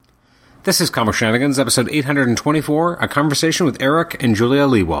This is Comic Shenanigans, episode 824, a conversation with Eric and Julia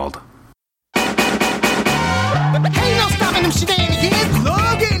Lewald. Ain't no stopping them shenanigans.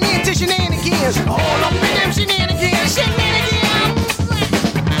 Love getting into shenanigans. All up in them shenanigans. Shenanigans.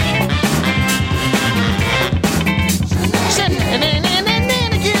 Shenanigans.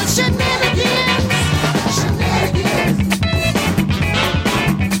 Shenanigans. Shenanigans.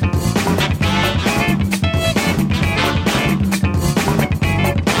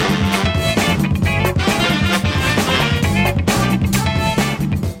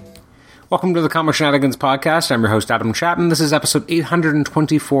 Welcome to the Comic Shenanigans podcast. I'm your host, Adam Chapman. This is episode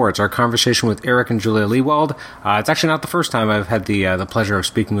 824. It's our conversation with Eric and Julia Lewald. It's actually not the first time I've had the pleasure of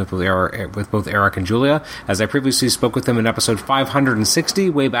speaking with both Eric and Julia, as I previously spoke with them in episode 560,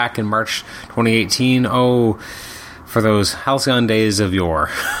 way back in March 2018. Oh, for those halcyon days of yore,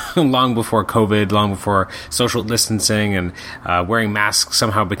 long before COVID, long before social distancing and wearing masks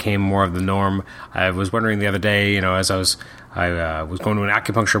somehow became more of the norm. I was wondering the other day, as I was going to an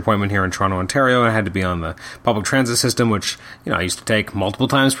acupuncture appointment here in Toronto, Ontario, and I had to be on the public transit system, which, I used to take multiple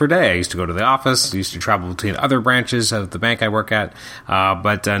times per day. I used to go to the office, I used to travel between other branches of the bank I work at,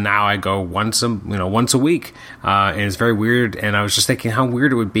 but now I go once a week, and it's very weird, and I was just thinking how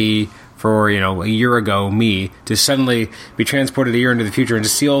weird it would be for, a year ago, me, to suddenly be transported a year into the future and to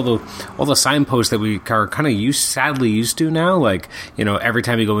see all the signposts that we are kind of sadly used to now. Like, every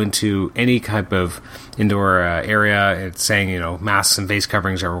time you go into any type of indoor area, it's saying, masks and face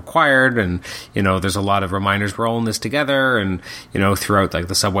coverings are required. And, there's a lot of reminders we're all in this together and, throughout like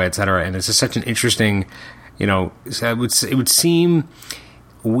the subway, et cetera. And it's just such an interesting, it would seem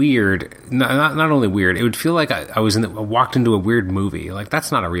weird, not only weird, it would feel like I walked into a weird movie. Like,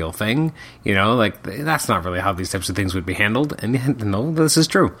 that's not a real thing, that's not really how these types of things would be handled. And no, this is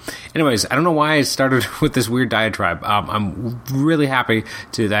true. Anyways, I don't know why I started with this weird diatribe. I'm really happy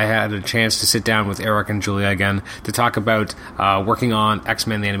that I had a chance to sit down with Eric and Julia again to talk about working on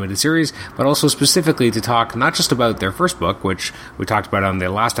X-Men the Animated Series, but also specifically to talk not just about their first book, which we talked about on the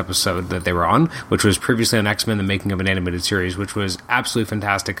last episode that they were on, which was previously on X-Men the Making of an Animated Series, which was absolutely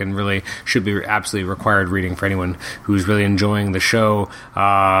fantastic and really should be absolutely required reading for anyone who's really enjoying the show,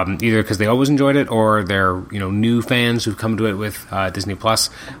 either because they always enjoyed it or they're new fans who've come to it with Disney Plus,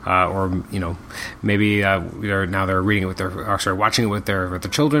 or maybe they're reading it with watching it with their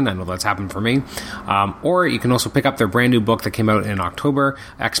children. I know that's happened for me. Or you can also pick up their brand new book that came out in October,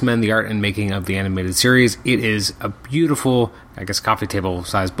 X-Men: The Art and Making of the Animated Series. It is a beautiful, coffee table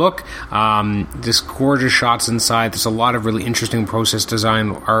size book. Just gorgeous shots inside. There's a lot of really interesting process design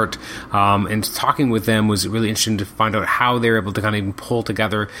art, and talking with them was really interesting to find out how they're able to kind of even pull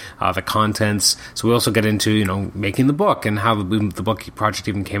together the contents. So we also get into making the book and how the book project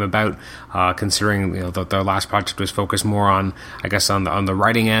even came about, considering that their last project was focused more on on the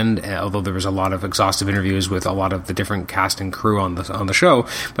writing end, although there was a lot of exhaustive interviews with a lot of the different cast and crew on the show.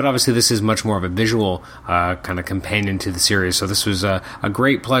 But obviously this is much more of a visual kind of companion to the series. So this was a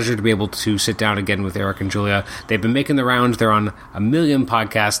great pleasure to be able to sit down again with Eric and Julia. They've been making the rounds. They're on a million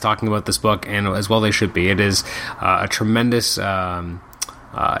podcasts talking about this book, and as well they should be. It is a tremendous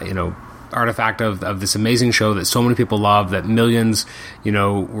artifact of this amazing show that so many people love, that millions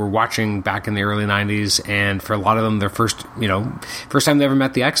were watching back in the early 90s, and for a lot of them their first time they ever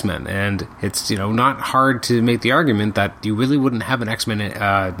met the X-Men. And it's not hard to make the argument that you really wouldn't have an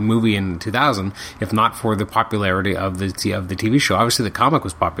X-Men movie in 2000 if not for the popularity of the TV show. Obviously the comic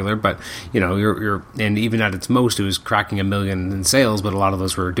was popular, but you're and even at its most it was cracking 1 million in sales, but a lot of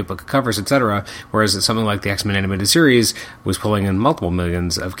those were duplicate covers, etc. Whereas something like the X-Men animated series was pulling in multiple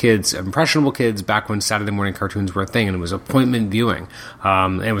millions of kids, impressionable kids, back when Saturday morning cartoons were a thing, and it was appointment viewing.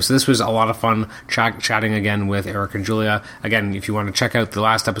 This was a lot of fun chatting again with Eric and Julia. Again, if you want to check out the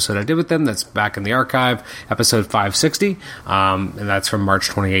last episode I did with them, that's back in the archive, episode 560, and that's from March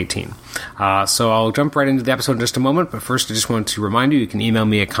 2018. So I'll jump right into the episode in just a moment, but first I just want to remind you can email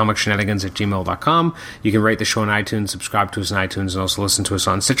me at comicshenanigans@gmail.com. You can rate the show on iTunes, subscribe to us on iTunes, and also listen to us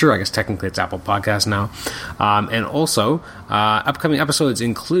on Stitcher. I guess technically it's Apple Podcasts now. And also, upcoming episodes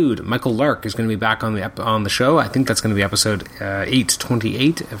include Michael Lark is going to be back on the show. I think that's going to be episode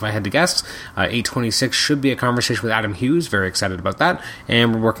 828, if I had to guess. 826 should be a conversation with Adam Hughes. Very excited about that.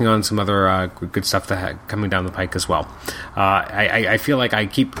 And we're working on some other good stuff coming down the pike as well. I feel like I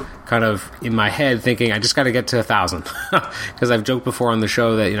keep kind of in my head thinking I just got to get to 1,000, because I've joked before on the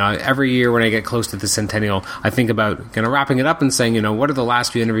show that every year when I get close to the centennial, I think about kind of wrapping it up and saying what are the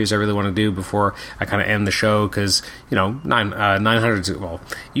last few interviews I really want to do before I kind of end the show, because 900, well,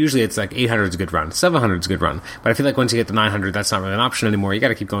 usually it's like 800 is a good run, 700 is a good run. But I feel like once you get to 900, that's not really an option anymore. You got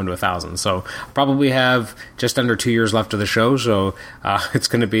to keep going to 1,000. So probably have just under 2 years left of the show. So it's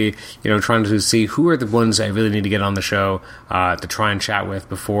going to be, trying to see who are the ones I really need to get on the show to try and chat with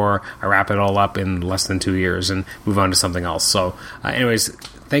before I wrap it all up in less than 2 years and move on to something else. So anyways,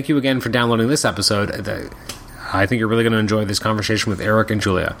 thank you again for downloading this episode. I think you're really going to enjoy this conversation with Eric and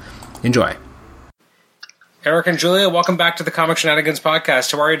Julia. Enjoy. Eric and Julia, welcome back to the Comic Shenanigans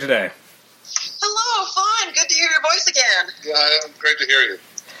podcast. How are you today? Hello, fine. Good to hear your voice again. Yeah, great to hear you.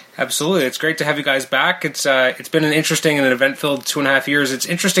 Absolutely. It's great to have you guys back. It's been an interesting and an event-filled 2.5 years. It's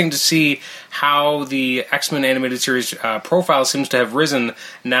interesting to see how the X-Men animated series profile seems to have risen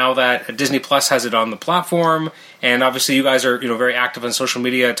now that Disney Plus has it on the platform. And obviously you guys are very active on social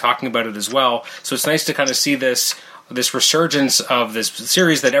media talking about it as well. So it's nice to kind of see this resurgence of this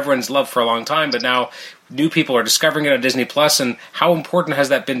series that everyone's loved for a long time, but now new people are discovering it on Disney Plus. And how important has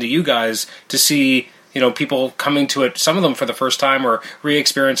that been to you guys to see people coming to it, some of them for the first time, or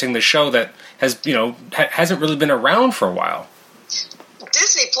re-experiencing the show that has hasn't really been around for a while?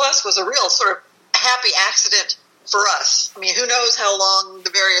 Disney Plus was a real sort of happy accident for us. I mean, who knows how long the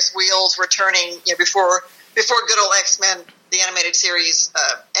various wheels were turning before good old X-Men, the animated series,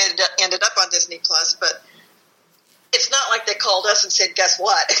 ended up on Disney Plus, but it's not like they called us and said, guess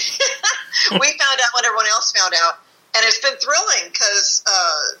what? We found out when everyone else found out. And it's been thrilling because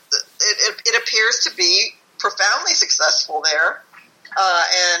it appears to be profoundly successful there.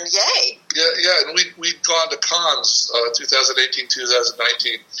 And yay. Yeah, and we'd gone to cons 2018,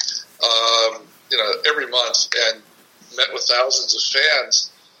 2019, every month and met with thousands of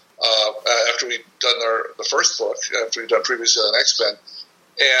fans after we'd done the first book, after we'd done previously on X-Men.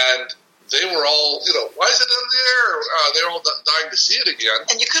 And they were all, why is it in there? They're all dying to see it again.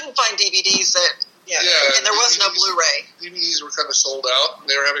 And you couldn't find DVDs that... Yeah, and there was no Blu-ray. DVDs were kind of sold out, and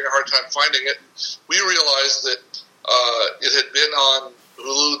they were having a hard time finding it. We realized that it had been on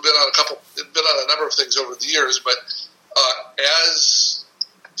Hulu, been on a number of things over the years, but as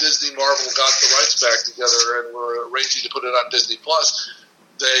Disney Marvel got the rights back together and were arranging to put it on Disney Plus,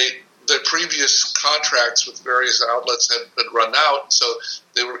 their previous contracts with various outlets had been run out, so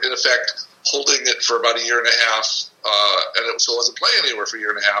they were in effect holding it for about a year and a half, and it wasn't playing anywhere for a year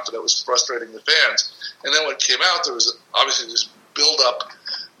and a half, and it was frustrating the fans. And then when it came out, there was obviously this build-up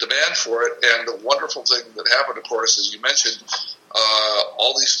demand for it, and the wonderful thing that happened, of course, as you mentioned,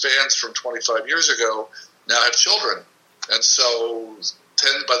 all these fans from 25 years ago now have children, and so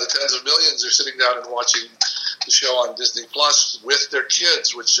by the tens of millions are sitting down and watching the show on Disney Plus with their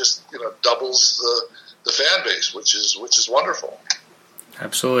kids, which just doubles the fan base, which is wonderful.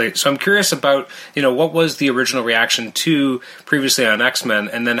 Absolutely. So I'm curious about, what was the original reaction to previously on X-Men,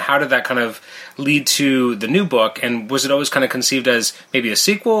 and then how did that kind of lead to the new book, and was it always kind of conceived as maybe a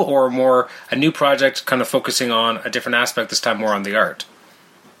sequel or more a new project kind of focusing on a different aspect, this time more on the art?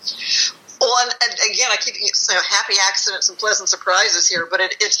 Well, and again, I keep happy accidents and pleasant surprises here, but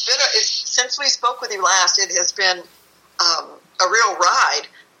it's been since we spoke with you last, it has been a real ride.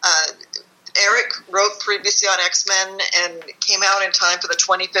 Eric wrote previously on X-Men and came out in time for the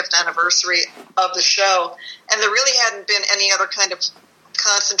 25th anniversary of the show, and there really hadn't been any other kind of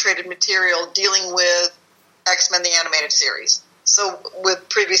concentrated material dealing with X-Men the animated series. So with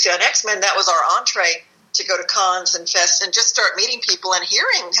previously on X-Men, that was our entree to go to cons and fests and just start meeting people and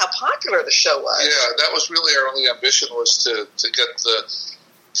hearing how popular the show was. Yeah, that was really our only ambition, was to get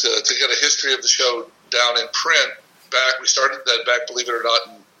a history of the show down in print. We started that back, believe it or not,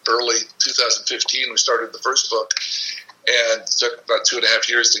 in early 2015. We started the first book, and it took about 2.5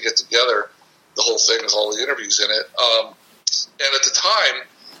 years to get together the whole thing with all the interviews in it. And at the time,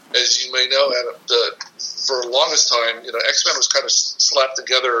 as you may know, Adam, for the longest time, X-Men was kind of slapped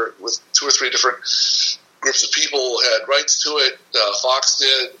together with 2 or 3 different groups of people who had rights to it. Fox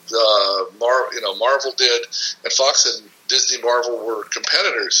did, Marvel did, and Fox and Disney Marvel were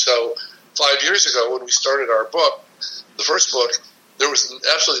competitors. So 5 years ago, when we started our book, the first book, there was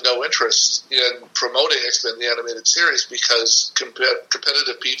absolutely no interest in promoting X-Men the animated series because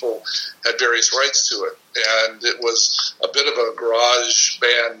competitive people had various rights to it, and it was a bit of a garage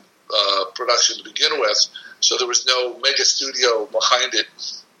band production to begin with, so there was no mega studio behind it,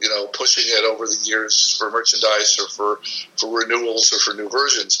 pushing it over the years for merchandise or for renewals or for new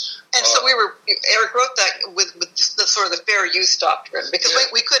versions. And so Eric wrote that with the sort of the fair use doctrine, because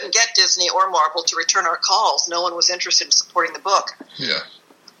we couldn't get Disney or Marvel to return our calls. No one was interested in supporting the book. Yeah.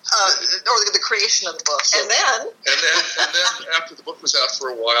 Or the creation of the book. So, and then after the book was out for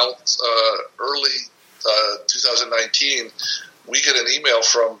a while, early 2019, we get an email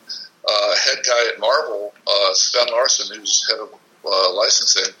from head guy at Marvel, Sven Larson, who's head of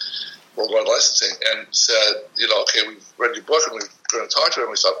licensing, worldwide licensing, and said, okay, we've read your book and we're going to talk to him.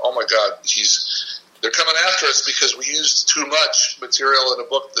 We thought, oh my God, they're coming after us because we used too much material in a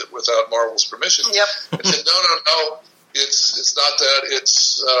book without Marvel's permission. Yep. And said, no, it's not that.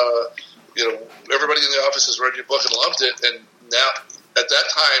 It's everybody in the office has read your book and loved it, and now at that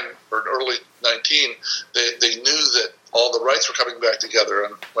time, or early 19, they knew that all the rights were coming back together,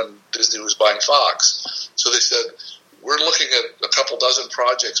 and when Disney was buying Fox, so they said, we're looking at a couple dozen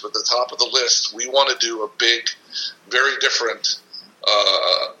projects, but at the top of the list, we want to do a big, very different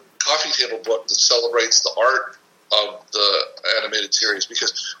coffee table book that celebrates the art of the animated series,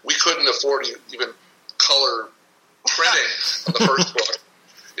 because we couldn't afford even color printing on the first book.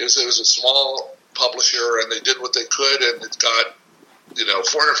 It was a small publisher, and they did what they could, and it got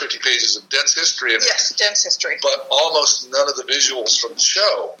 450 pages of dense history in it. Yes, dense history. But almost none of the visuals from the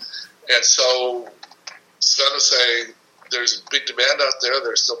show. And so Sven was saying, there's a big demand out there.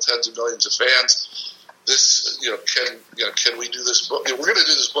 There's still tens of millions of fans. This, can we do this book? We're going to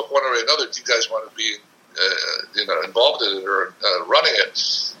do this book one way or another. Do you guys want to be, involved in it or running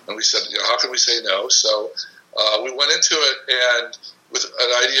it? And we said, how can we say no? So we went into it and with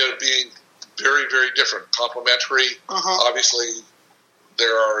an idea of being very, very different, complementary. Obviously,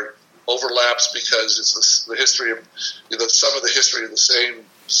 there are overlaps because it's the history of some of the history of the same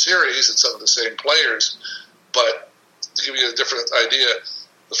series and some of the same players. But to give you a different idea,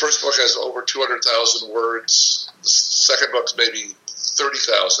 the first book has over 200,000 words. The second book's maybe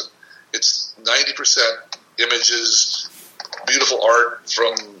 30,000. It's 90% images, beautiful art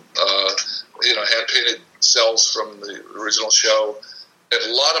from hand painted cells from the original show, and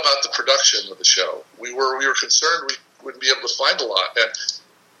a lot about the production of the show. We were concerned we wouldn't be able to find a lot, and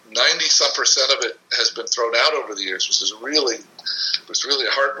 90-some% of it has been thrown out over the years, which is really a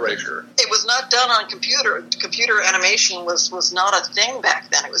heartbreaker. It was not done on computer. Computer animation was not a thing back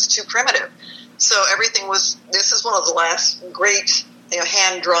then. It was too primitive. So everything was. This is one of the last great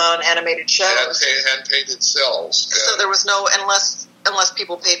hand-drawn animated shows. Hand-painted cells. So there was no unless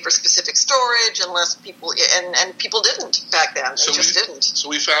people paid for specific storage, unless people and people didn't back then. They didn't. So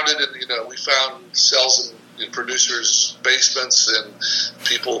we found it in we found cells in producers' basements and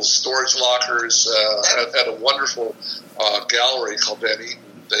people's storage lockers at a wonderful gallery called Van Eaton.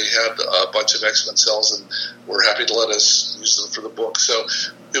 They had a bunch of X-Men cells and were happy to let us use them for the book. So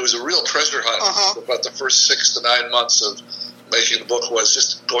it was a real treasure hunt. About the first 6 to 9 months of making the book was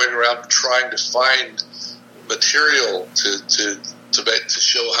just going around trying to find material to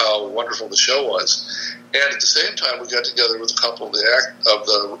show how wonderful the show was. And at the same time, we got together with a couple of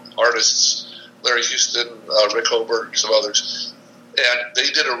the artists, Larry Houston, Rick Hoberg, some others, and they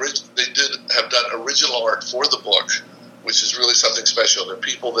did have done original art for the book, which is really something special. They're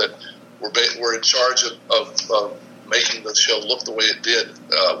people that were in charge of making the show look the way it did.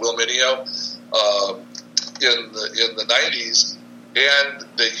 Will Mineo in the 90s, and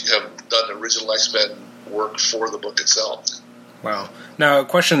they have done original X-Men work for the book itself. Wow. Now, a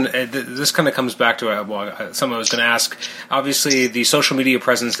question, this kind of comes back to something I was going to ask. Obviously, the social media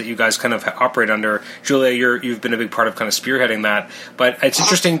presence that you guys kind of operate under, Julia, you've been a big part of kind of spearheading that. But it's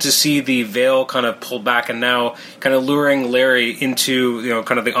interesting to see the veil kind of pulled back and now kind of luring Larry into,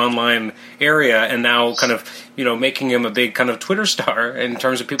 kind of the online area and now kind of, making him a big kind of Twitter star in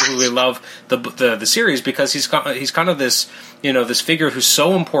terms of people who really love the series, because he's kind of this, this figure who's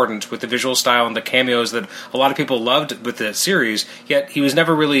so important with the visual style and the cameos that a lot of people loved with the series, yet he was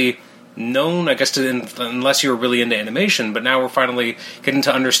never really known, I guess, unless you were really into animation. But now we're finally getting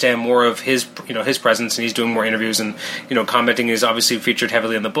to understand more of his, his presence, and he's doing more interviews and, commenting is obviously featured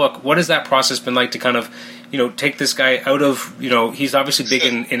heavily in the book. What has that process been like to kind of, take this guy out of, he's obviously big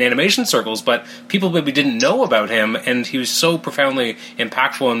in animation circles, but people maybe didn't know about him, and he was so profoundly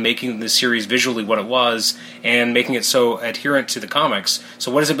impactful in making the series visually what it was and making it so adherent to the comics.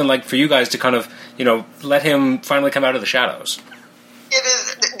 So what has it been like for you guys to kind of, let him finally come out of the shadows? It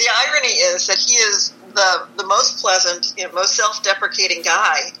is. The irony is that he is the most pleasant, most self-deprecating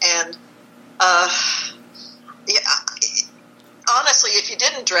guy, and honestly, if you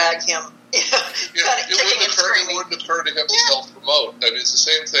didn't drag him, it wouldn't occur to him to self-promote. I mean, it's the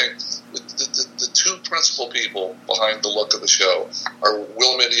same thing. The two principal people behind the look of the show are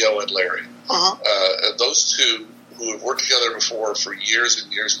Will Mineo and Larry. And those two, who have worked together before for years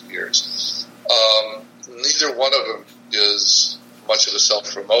and years and years, neither one of them is much of a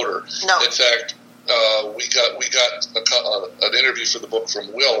self-promoter. No. In fact, we got an interview for the book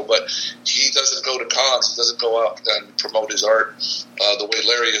from Will, but he doesn't go to cons. He doesn't go out and promote his art the way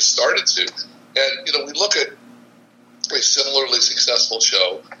Larry has started to. And, we look at a similarly successful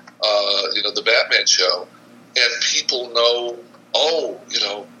show, the Batman show, and people know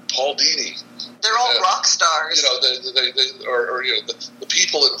Paul Dini. They're all rock stars. The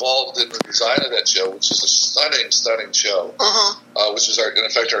people involved in the design of that show, which is a stunning show, which is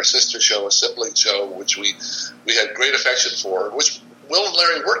our sister show, Assembly Show, which we had great affection for, which Will and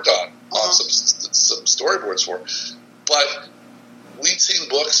Larry worked on some storyboards for. But we'd seen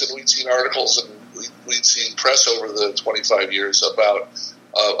books and we'd seen articles and we'd seen press over the 25 years about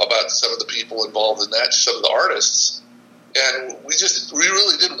some of the people involved in that, some of the artists, and we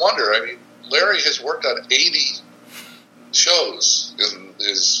really did wonder. I mean, Larry has worked on 80 shows in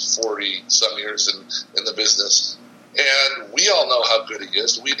his 40-some years in the business, and we all know how good he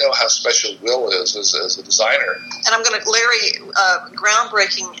is. We know how special Will is as a designer. And Larry,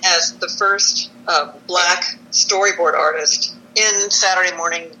 groundbreaking as the first black storyboard artist in Saturday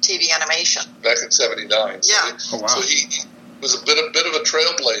morning TV animation. Back in '79. Yeah. So he was a bit of a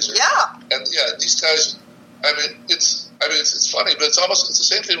trailblazer. Yeah. And these guys, it's funny, but it's the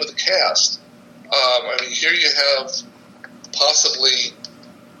same thing with the cast. Here you have possibly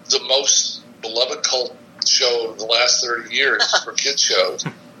the most beloved cult show of the last 30 years for kids shows.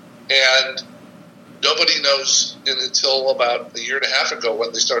 And nobody knows until about a year and a half ago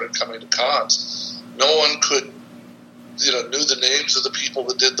when they started coming to cons. No one knew the names of the people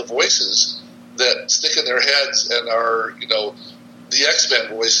that did the voices that stick in their heads and are, the X-Men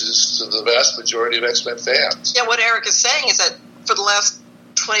voices to the vast majority of X-Men fans. Yeah, what Eric is saying is that for the last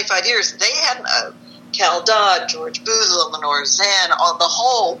 25 years, they had Cal Dodd, George Boozle, Lenore Zann, the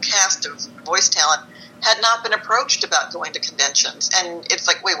whole cast of voice talent had not been approached about going to conventions. And it's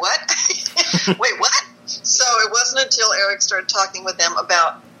like, wait, what? Wait, what? So it wasn't until Eric started talking with them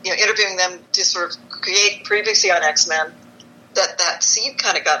about, interviewing them to sort of create previously on X-Men that seed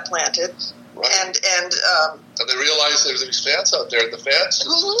kind of got planted. Right. And they realized there's these fans out there, and the fans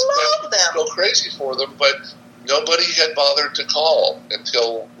love them, go crazy for them, but nobody had bothered to call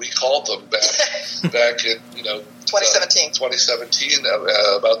until we called them back in 2017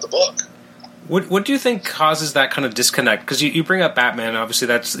 about the book. What do you think causes that kind of disconnect? Because you bring up Batman, obviously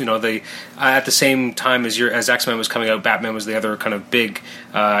that's at the same time as X-Men was coming out, Batman was the other kind of big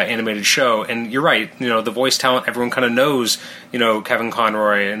animated show, and you're right. The voice talent, everyone kind of knows Kevin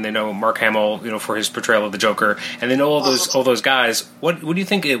Conroy, and they know Mark Hamill for his portrayal of the Joker, and they know all those guys. What do you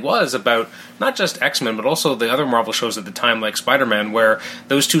think it was about not just X-Men but also the other Marvel shows at the time, like Spider-Man, where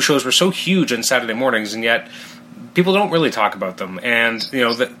those two shows were so huge on Saturday mornings, and yet people don't really talk about them, and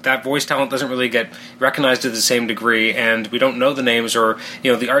that voice talent doesn't really get recognized to the same degree, and we don't know the names, or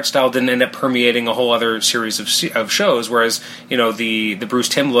the art style didn't end up permeating a whole other series of shows. Whereas the Bruce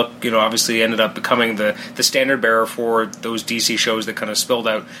Timm look obviously ended up becoming the standard bearer for those DC shows that kind of spilled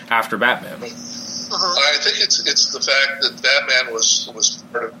out after Batman. I think it's the fact that Batman was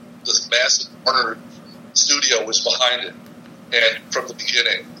part of this massive Warner studio was behind it, and from the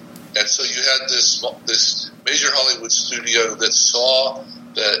beginning. And so you had this major Hollywood studio that saw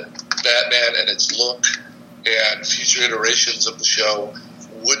that Batman and its look and future iterations of the show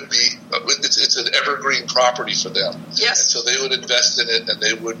would be, it's an evergreen property for them. Yes. And so they would invest in it, and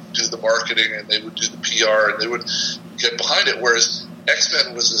they would do the marketing, and they would do the PR, and they would get behind it. Whereas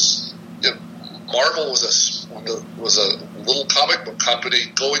X-Men was this, Marvel was a little comic book company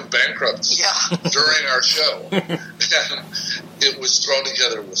going bankrupt during our show. And it was thrown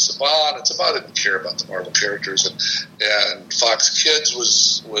together with Saban, and Saban didn't care about the Marvel characters, and Fox Kids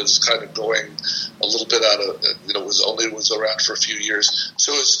was kind of going a little bit out of, was around for a few years.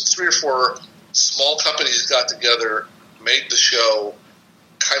 So it was 3 or 4 small companies got together, made the show,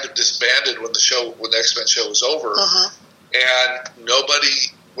 kind of disbanded when the X-Men show was over, and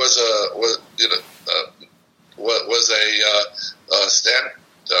nobody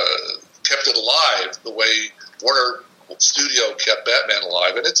kept it alive the way Warner Studio kept Batman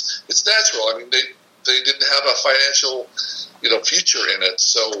alive, and it's natural. I mean, they didn't have a financial future in it,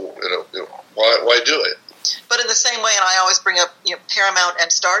 so why do it? But in the same way, and I always bring up Paramount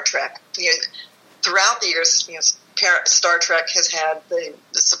and Star Trek. Throughout the years, Star Trek has had the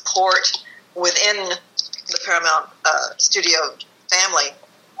support within the Paramount studio family.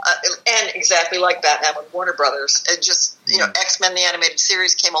 And exactly like Batman with Warner Brothers, it just X-Men the animated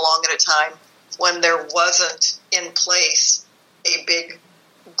series came along at a time when there wasn't in place a big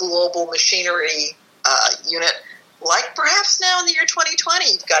global machinery unit like perhaps now in the year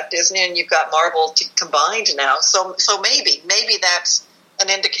 2020. You've got Disney and you've got Marvel combined now, so maybe that's an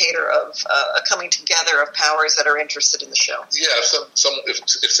indicator of a coming together of powers that are interested in the show. Yeah, if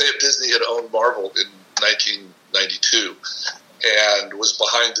Disney had owned Marvel in 1992. And was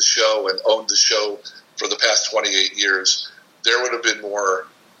behind the show and owned the show for the past 28 years, there would have been more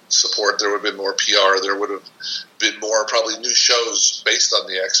support. There would have been more PR. There would have been more probably new shows based on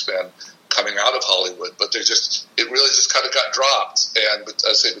the X-Men coming out of Hollywood. But it really just kind of got dropped. And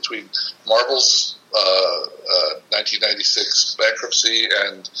I say between Marvel's 1996 bankruptcy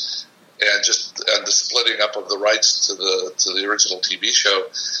and the splitting up of the rights to the original TV show,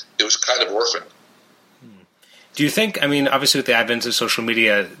 it was kind of orphaned. Do you think, I mean, obviously with the advent of social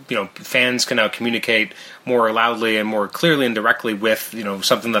media, fans can now communicate more loudly and more clearly and directly with,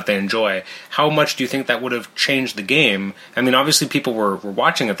 something that they enjoy. How much do you think that would have changed the game? I mean, obviously people were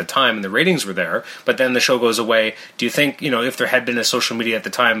watching at the time and the ratings were there, but then the show goes away. Do you think, if there had been a social media at the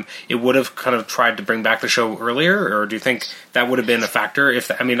time, it would have kind of tried to bring back the show earlier? Or do you think that would have been a factor?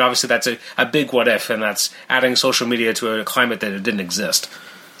 Obviously that's a big what if, and that's adding social media to a climate that it didn't exist.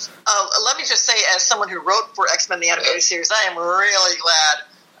 Let me just say, as someone who wrote for X-Men the Animated Series, I am really glad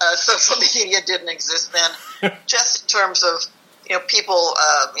social media didn't exist then. Just in terms of people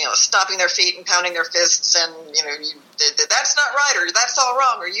stomping their feet and pounding their fists, and that's not right, or that's all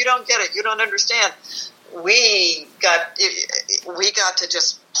wrong, or you don't get it, you don't understand. We got to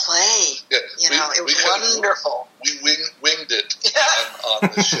just play. Yeah, it was wonderful. We winged it on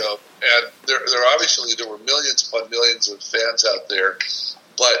the show, and there were millions upon millions of fans out there.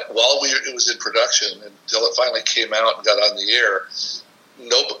 But while it was in production until it finally came out and got on the air,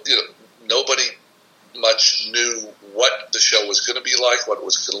 nobody much knew what the show was going to be like, what it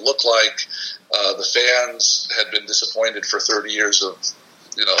was going to look like. The fans had been disappointed for 30 years of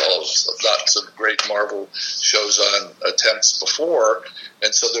lots of great Marvel shows on attempts before,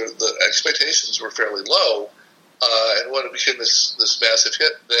 and so the expectations were fairly low. And when it became this massive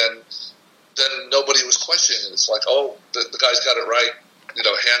hit, then nobody was questioning it. It's like, oh, the guy's got it right.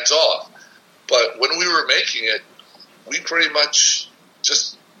 Hands off. But when we were making it, we pretty much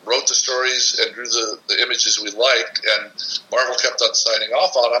just wrote the stories and drew the images we liked, and Marvel kept on signing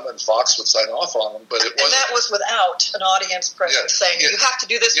off on them, and Fox would sign off on them. But it wasn't. And that was without an audience pressure saying, you have to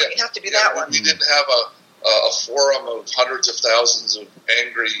do this one, you have to do that one. We didn't have a forum of hundreds of thousands of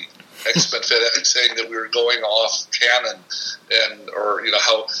angry X-Men fanatics saying that we were going off canon, or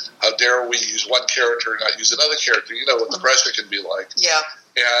how dare we use one character and not use another character. You know what the pressure can be like. Yeah.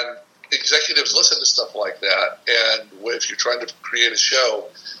 And executives listen to stuff like that, and if you're trying to create a show,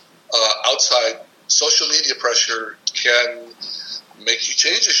 outside social media pressure can make you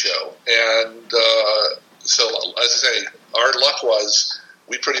change a show. And so, as I say, our luck was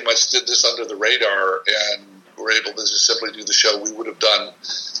we pretty much did this under the radar and were able to just simply do the show we would have done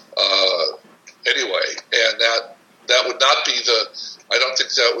anyway. And that would not be I don't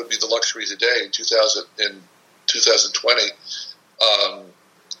think that would be the luxury today in 2020.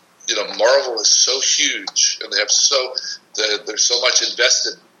 Marvel is so huge, and there's so much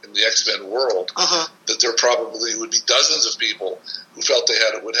invested in the X-Men world that there probably would be dozens of people who felt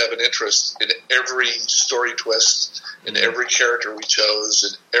would have an interest in every story twist, in every character we chose,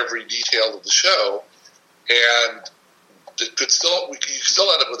 in every detail of the show, and you could still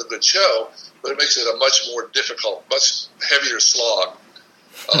end up with a good show, but it makes it a much more difficult, much heavier slog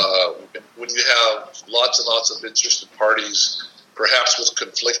when you have lots and lots of interested parties, perhaps with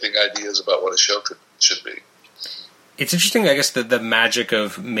conflicting ideas about what a show should be. It's interesting, I guess, the magic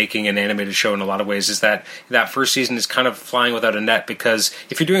of making an animated show in a lot of ways is that first season is kind of flying without a net, because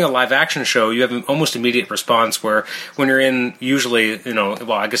if you're doing a live-action show, you have an almost immediate response where when you're in, usually,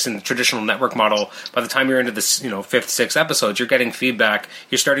 I guess in the traditional network model, by the time you're into this, 5th, 6th episodes, you're getting feedback,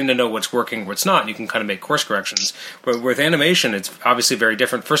 you're starting to know what's working, what's not, and you can kind of make course corrections. But with animation, it's obviously very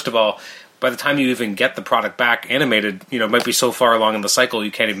different. First of all, by the time you even get the product back animated, it might be so far along in the cycle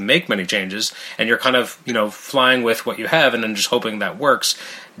you can't even make many changes, and you're kind of, flying with what you have and then just hoping that works.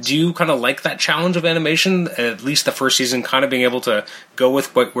 Do you kind of like that challenge of animation, at least the first season, kind of being able to go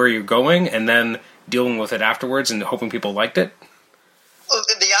with where you're going and then dealing with it afterwards and hoping people liked it? Well,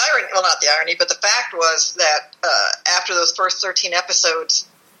 not the irony, but the fact was that after those first 13 episodes,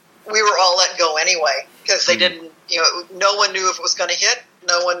 we were all let go anyway, because they didn't, no one knew if it was going to hit.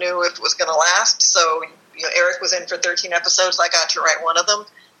 No one knew if it was going to last. So, Eric was in for 13 episodes. I got to write one of them.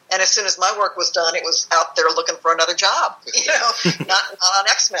 And as soon as my work was done, it was out there looking for another job. Not on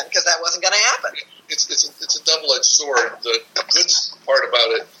X-Men, because that wasn't going to happen. It's a double-edged sword. The good part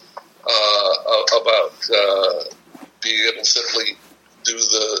about it, about being able to simply do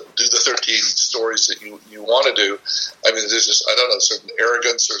the 13 stories that you want to do. I mean, there's just, certain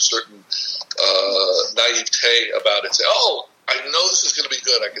arrogance or certain naivete about it. Say, oh, I know this is going to be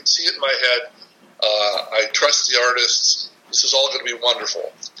good. I can see it in my head. I trust the artists. This is all going to be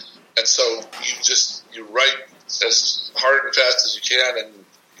wonderful. And so you write as hard and fast as you can, and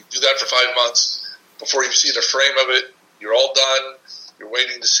you do that for 5 months. Before you've seen a frame of it, you're all done. You're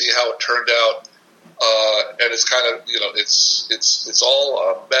waiting to see how it turned out, and it's kind of it's all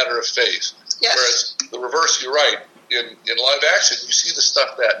a matter of faith. Yes. Whereas the reverse, you're right. In live action, you see the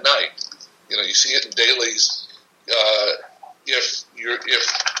stuff that night. You see it in dailies. If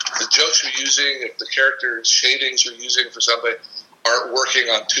the jokes you're using, if the character shadings you're using for something aren't working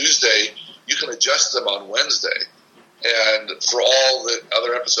on Tuesday, you can adjust them on Wednesday, and for all the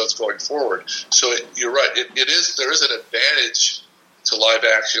other episodes going forward. So you're right. There is an advantage to live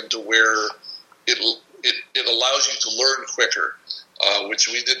action to where it allows you to learn quicker, which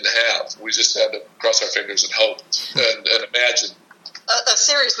we didn't have. We just had to cross our fingers and hope and imagine. A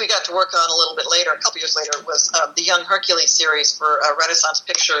series we got to work on a little bit later, a couple years later, was the Young Hercules series for Renaissance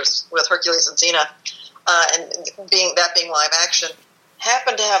Pictures with Hercules and Xena, and being live action.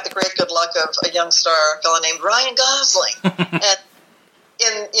 Happened to have the great good luck of a young star, a fellow named Ryan Gosling, and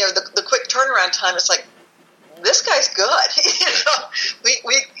in the quick turnaround time, it's like, this guy's good. You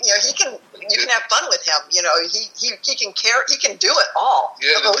can have fun with him. He can do it all.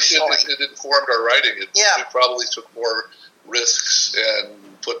 Yeah, emotionally. It informed our writing. We probably took more risks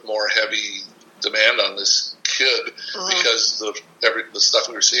and put more heavy demand on this kid because the stuff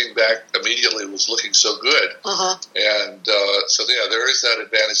we were seeing back immediately was looking so good. And so there is that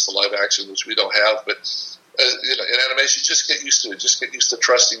advantage to live action, which we don't have. But in animation, just get used to it. Just get used to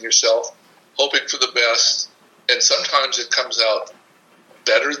trusting yourself, hoping for the best. And sometimes it comes out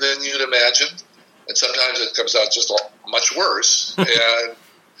better than you'd imagine, and sometimes it comes out just much worse. And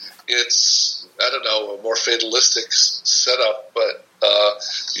it's, I don't know, a more fatalistic setup, but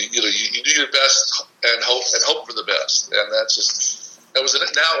you do your best and hope for the best. And that was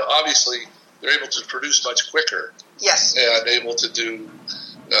it. Now, obviously, they're able to produce much quicker. Yes. And able to do,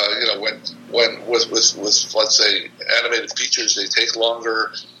 when with let's say animated features, they take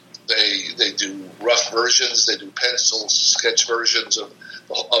longer. They do rough versions. They do pencil sketch versions of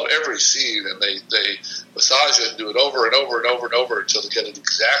every scene, and they massage it and do it over and over and over and over until they get it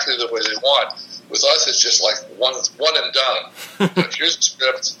exactly the way they want. With us, it's just like one and done. Here's the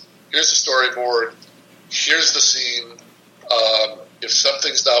script. Here's the storyboard. Here's the scene. If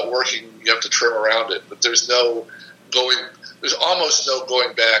something's not working, you have to trim around it. But there's almost no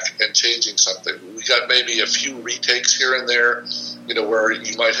going back and changing something. We got maybe a few retakes here and there, where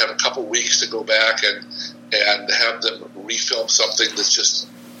you might have a couple weeks to go back and have them refilm something that's just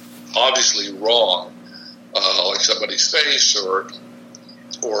obviously wrong, like somebody's face or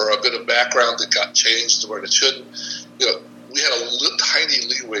a bit of background that got changed to where it shouldn't. We had a tiny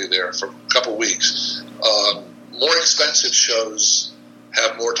leeway there for a couple weeks. More expensive shows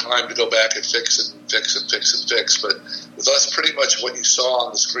have more time to go back and fix. But with us, pretty much what you saw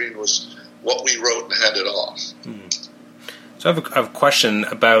on the screen was what we wrote and handed off. So I have a question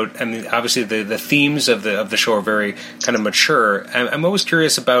about, obviously the themes of the show are very kind of mature. I'm always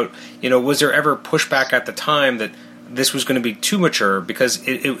curious about, was there ever pushback at the time that this was going to be too mature? Because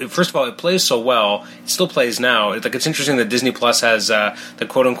it first of all, it plays so well. It still plays now. It's interesting that Disney Plus has the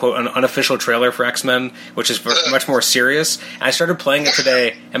quote unquote an unofficial trailer for X-Men, which is much more serious. And I started playing it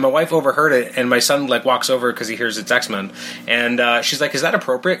today, and my wife overheard it, and my son walks over because he hears it's X-Men, and she's like, "Is that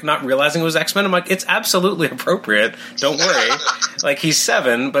appropriate?" Not realizing it was X-Men. I'm like, "It's absolutely appropriate. Don't worry." He's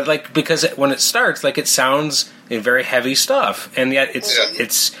 7, but because when it starts, it sounds very heavy stuff, and yet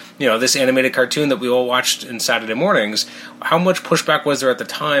it's this animated cartoon that we all watched in Saturday mornings. How much pushback was there at the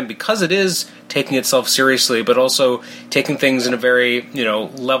time, because it is taking itself seriously, but also taking things in a very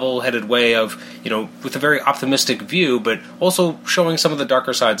level-headed way of with a very optimistic view, but also showing some of the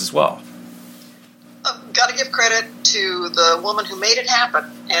darker sides as well. Got to give credit to the woman who made it happen,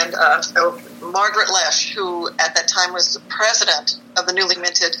 and Margaret Lesh, who at that time was the president of the newly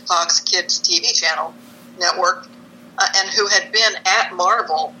minted Fox Kids TV channel network, and who had been at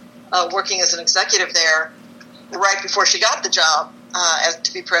Marvel working as an executive there right before she got the job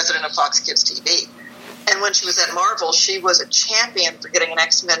to be president of Fox Kids TV. And when she was at Marvel, she was a champion for getting an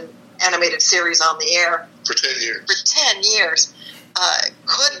X-Men animated series on the air. For 10 years. For 10 years.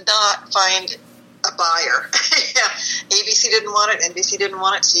 Could not find a buyer. ABC didn't want it, NBC didn't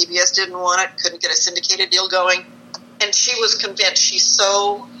want it, CBS didn't want it, couldn't get a syndicated deal going. And she was convinced. She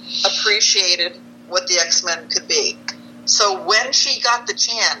so appreciated what the X-Men could be. So when she got the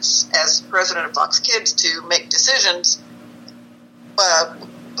chance as president of Fox Kids to make decisions, her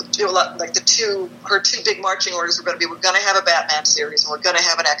two big marching orders were going to be, we're going to have a Batman series and we're going to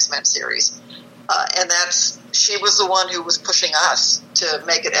have an X-Men series. And she was the one who was pushing us to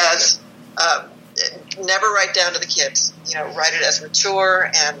make it as, never write down to the kids, write it as mature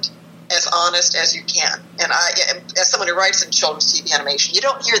and as honest as you can. And as someone who writes in children's TV animation, you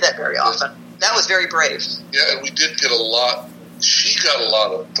don't hear that very often. That was very brave. Yeah, and we did get a lot she got a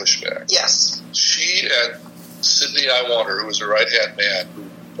lot of pushback. Yes. She and Sidney Iwander, who was her right-hand man, who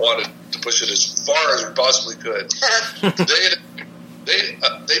wanted to push it as far as we possibly could,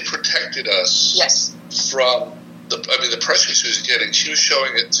 they protected us Yes. from the pressure she was getting. She was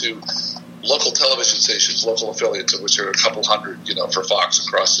showing it to local television stations, local affiliates, of which there are a couple hundred, for Fox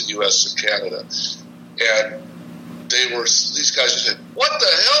across the U.S. and Canada. And these guys were saying, "What the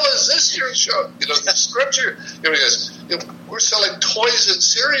hell is this you're showing? The script you're giving us. We're selling toys and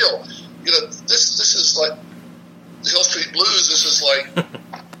cereal. This is like Hill Street Blues. This is like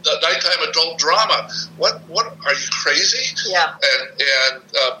the nighttime adult drama. What are you crazy?" Yeah. And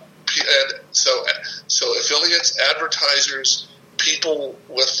so affiliates, advertisers, people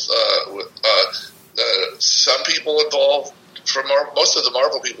with some people involved from most of the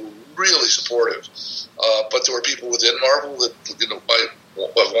Marvel people were really supportive, but there were people within Marvel that might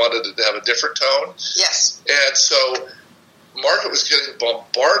have wanted to have a different tone. Yes. And so Margaret was getting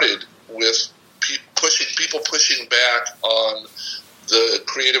bombarded with people pushing back on the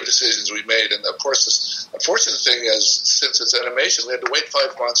creative decisions we made. And of course, this unfortunate thing is, since it's animation, we had to wait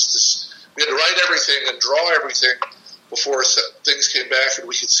 5 months. We had to write everything and draw everything before things came back and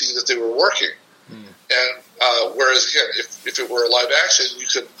we could see that they were working. And whereas, again, if it were a live action, you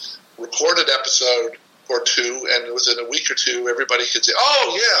could record an episode or two, and within a week or two, everybody could say,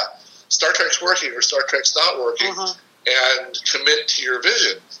 "Oh, yeah, Star Trek's working," or "Star Trek's not working," and commit to your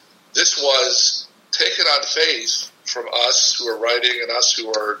vision. This was taken on faith from us who are writing and us who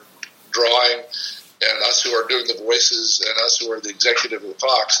are drawing and us who are doing the voices and us who are the executive of the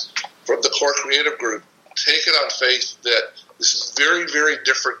Fox, from the core creative group, taken on faith that this very, very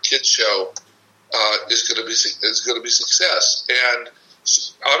different kids show is going to be success. And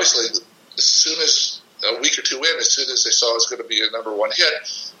obviously, as soon as a week or two in, as soon as they saw it was going to be a number one hit,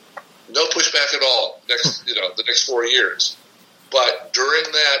 no pushback at all. The next 4 years. But during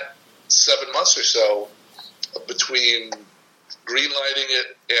that 7 months or so, between greenlighting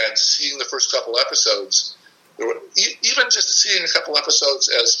it and seeing the first couple episodes, there were, even just seeing a couple episodes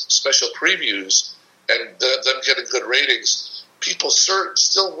as special previews and them getting good ratings, people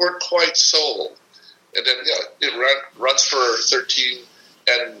still weren't quite sold. And then it runs for 13,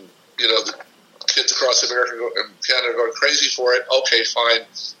 and the kids across America and Canada going crazy for it. Okay, fine,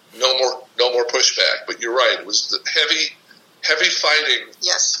 no more pushback. But you're right; it was the heavy fighting,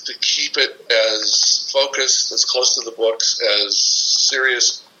 yes, to keep it as focused, as close to the books, as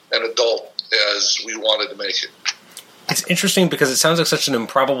serious and adult as we wanted to make it. It's interesting because it sounds like such an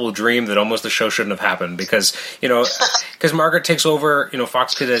improbable dream that almost the show shouldn't have happened, because Margaret takes over,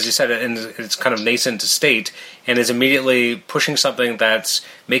 Fox Kids, as you said, in its kind of nascent state, and is immediately pushing something that's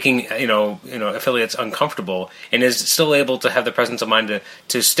making, affiliates uncomfortable, and is still able to have the presence of mind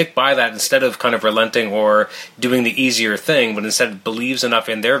to stick by that instead of kind of relenting or doing the easier thing, but instead believes enough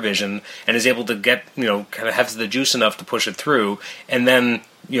in their vision and is able to get, kind of have the juice enough to push it through, and then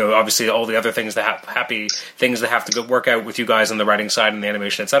obviously all the other things happy things that have to go work out with you guys on the writing side and the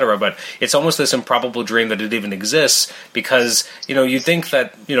animation, etc. But it's almost this improbable dream that it even exists, because, you think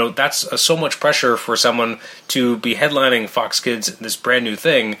that, that's so much pressure for someone to be headlining Fox Kids, this brand new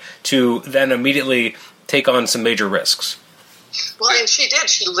thing, to then immediately take on some major risks. Well, and she did.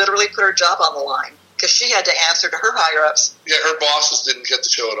 She literally put her job on the line because she had to answer to her higher-ups. Yeah, her bosses didn't get the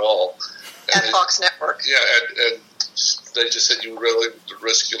show at all. At Fox Network. Yeah, and they just said, "You really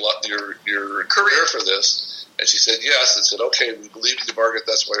risk your career for this?" And she said, "Yes." And said, "Okay, we believe you, Margaret.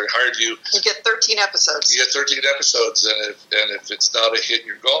 That's why we hired you. You get 13 episodes. You get 13 episodes, and if it's not a hit,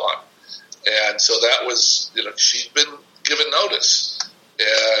 you're gone." And so that was, she'd been given notice,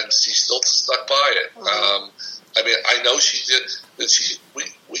 and she still stuck by it. I know she did.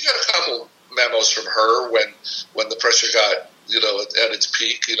 We got a couple memos from her when the pressure got, at its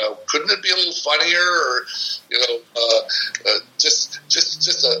peak. Couldn't it be a little funnier, or just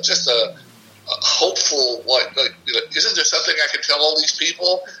a hopeful, isn't there something I can tell all these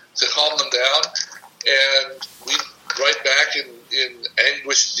people to calm them down? And we write back in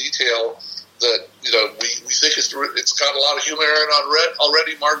anguished detail that we think it's got a lot of humor in it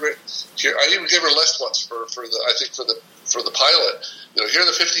already, Margaret. Here, I even gave her less ones for the pilot. Here are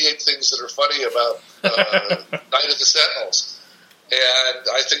the 58 things that are funny about Night of the Sentinels. And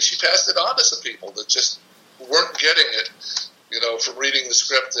I think she passed it on to some people that just weren't getting it, from reading the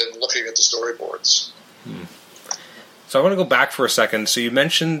script and looking at the storyboards. So I want to go back for a second. So you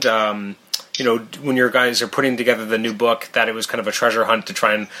mentioned, when your guys are putting together the new book, that it was kind of a treasure hunt to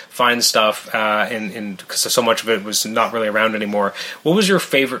try and find stuff, because so much of it was not really around anymore. What was your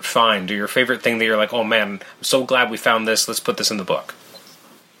favorite find, or your favorite thing that you're like, "Oh man, I'm so glad we found this, let's put this in the book"?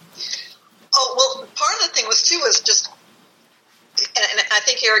 Oh, well, part of the thing was just I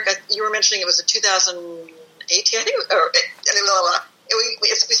think, Eric, you were mentioning it was in 2018, I think,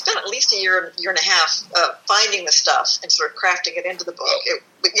 we spent at least a year and a half finding the stuff and sort of crafting it into the book.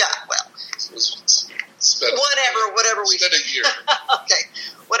 Whatever we spent a year. Okay,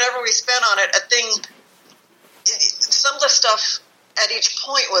 whatever we spent on it, some of the stuff at each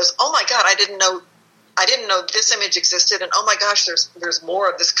point was, oh my God, I didn't know this image existed, and oh my gosh, there's more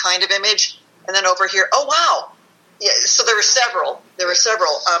of this kind of image, and then over here, oh wow, yeah. So there were several.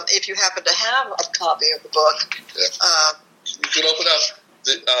 If you happen to have a copy of the book, you can open up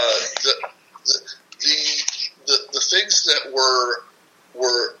the things that were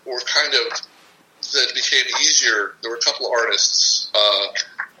kind of that became easier. There were a couple of artists,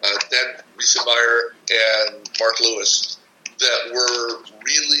 Dan Wiesenmeyer and Mark Lewis, that were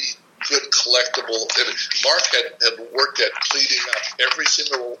really good collectible. Mark had worked at cleaning up every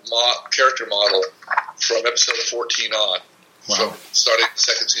single character model from episode 14 on, from starting the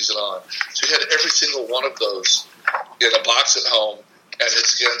second season on. So he had every single one of those in a box at home and had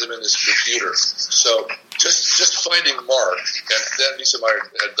scanned them in his computer. So just finding Mark, and Dan Wiesenmeyer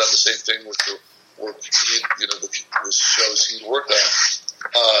had done the same thing with the work, the shows he worked on,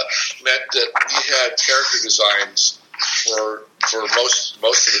 meant that we had character designs for most of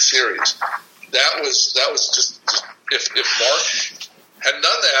the series. That was just if Mark had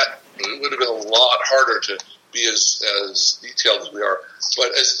done that, it would have been a lot harder to be as detailed as we are.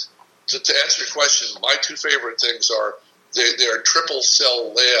 But to answer your question, my two favorite things are they are triple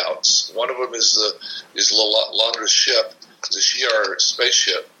cell layouts. One of them is Londra's ship, the Shi'ar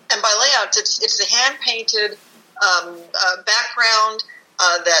spaceship. And by layout, it's a hand painted background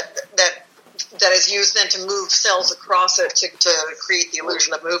that is used then to move cells across it to create the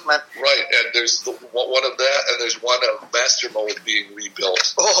illusion of movement. Right, and there's one of that, and there's one of Master Mold being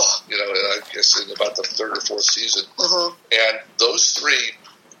rebuilt. Oh, I guess in about the third or fourth season. Mm-hmm. And those three,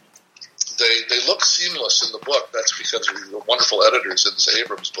 they look seamless in the book. That's because of the wonderful editors in this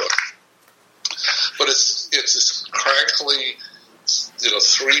Abrams book. But it's this crankly,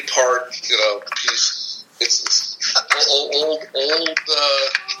 3-part, piece. It's old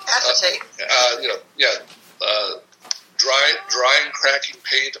acetate. Drying cracking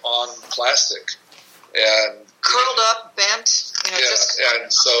paint on plastic, and curled up, bent.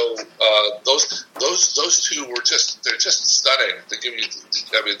 And so those two were they're just stunning. They give you,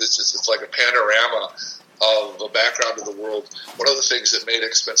 it's like a panorama of a background of the world. One of the things that made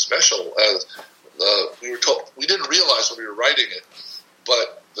X-Men special, we were told, we didn't realize when we were writing it,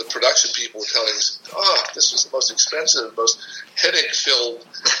 but the production people were telling us, this was the most expensive, most headache-filled,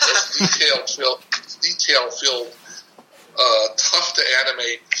 most detail-filled, tough to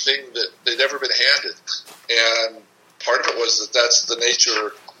animate thing that they'd ever been handed. And part of it was that's the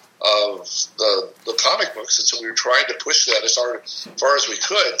nature of the comic books, and so we were trying to push that as far as we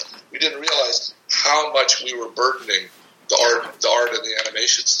could. We didn't realize how much we were burdening the art and the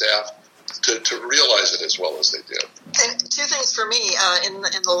animation staff to realize it as well as they did. And two things for me in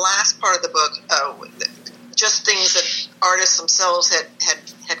the last part of the book, just things that artists themselves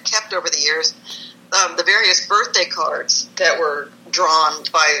had kept over the years. The various birthday cards that were drawn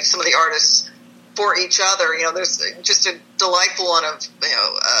by some of the artists for each other. There's just a delightful one of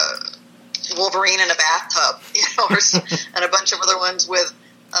Wolverine in a bathtub, and a bunch of other ones with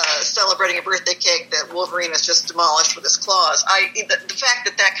celebrating a birthday cake that Wolverine has just demolished with his claws. The fact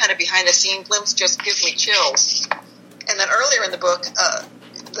that kind of behind the scene glimpse just gives me chills. And then earlier in the book,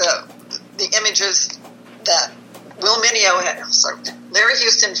 the images that Larry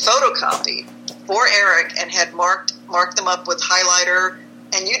Houston photocopied for Eric and had marked them up with highlighter,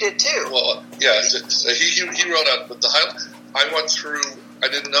 and you did too. Well, yeah, he wrote out, but I went through. I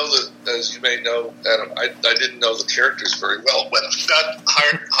didn't know that, as you may know, Adam. I didn't know the characters very well when I got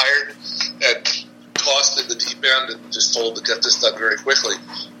hired and tossed in the deep end and just told to get this done very quickly.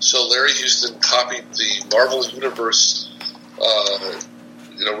 So Larry Houston copied the Marvel Universe,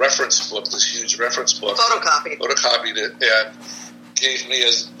 reference book, this huge reference book. Photocopied it and gave me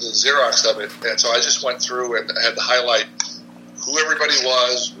the Xerox of it. And so I just went through and had to highlight who everybody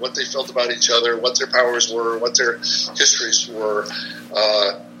was, what they felt about each other, what their powers were, what their histories were,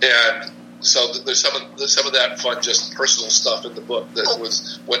 and so there's some of that fun, just personal stuff in the book that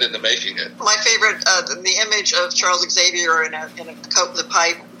went into making it. My favorite, the image of Charles Xavier in a coat with a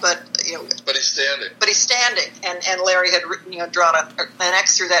pipe, but he's standing, and Larry had drawn an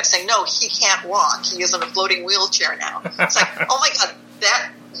X through that saying, no, he can't walk. He is in a floating wheelchair now. It's like, oh my God,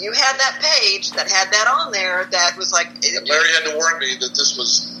 that. You had that page that had that on there that was like... Larry had to warn me that this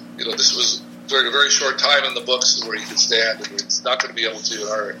was during a very short time in the books where he could stand, and he's not going to be able to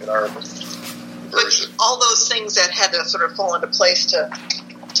in our version. All those things that had to sort of fall into place to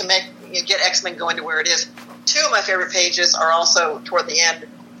make get X-Men going to where it is. Two of my favorite pages are also toward the end,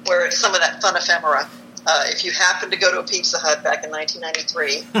 where it's some of that fun ephemera. If you happen to go to a Pizza Hut back in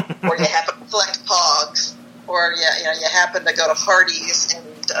 1993, or you happen to collect Pogs, or you happen to go to Hardee's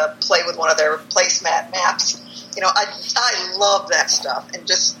and play with one of their placemat maps, I love that stuff, and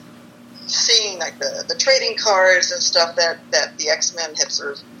just seeing like the trading cards and stuff that the X-Men have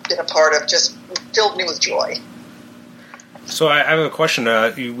sort of been a part of just filled me with joy. So I have a question.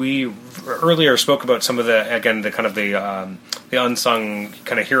 We earlier spoke about some of the unsung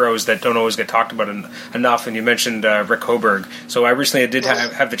kind of heroes that don't always get talked about enough, and you mentioned Rick Hoberg. So I recently did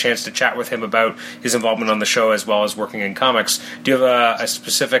have the chance to chat with him about his involvement on the show as well as working in comics. Do you have a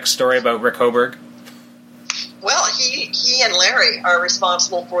specific story about Rick Hoberg? Well, he and Larry are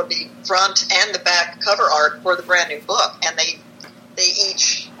responsible for the front and the back cover art for the brand new book, and they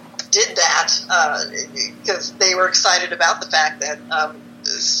each did that because they were excited about the fact that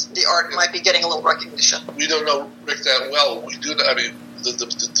the art might be getting a little recognition. We don't know Rick that well. We do. I mean,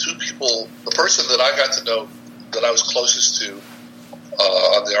 the two people, the person that I got to know that I was closest to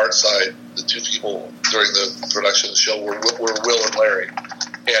on the art side, the two people during the production of the show were Will and Larry.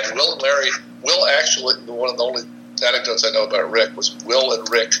 And Will actually, one of the only anecdotes I know about Rick was Will and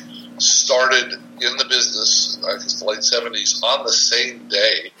Rick started in the business, I guess the late 70s, on the same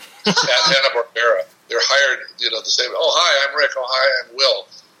day at Hanna-Barbera. They're hired, the same, oh, hi, I'm Rick, oh, hi, I'm Will,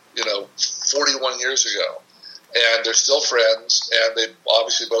 41 years ago. And they're still friends, and they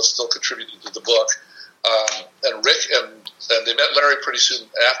obviously both still contributed to the book. And Rick and they met Larry pretty soon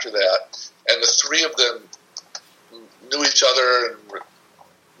after that, and the three of them knew each other and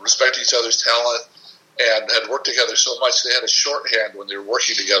respect each other's talent, and had worked together so much they had a shorthand when they were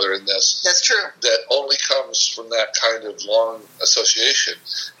working together in this. That's true. That only comes from that kind of long association.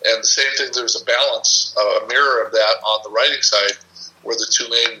 And the same thing, there's a balance, a mirror of that on the writing side, where the two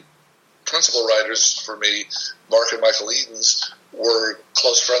main principal writers for me, Mark and Michael Edens, were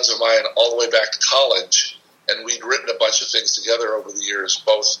close friends of mine all the way back to college, and we'd written a bunch of things together over the years,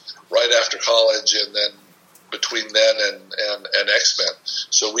 both right after college and then between then and X-Men.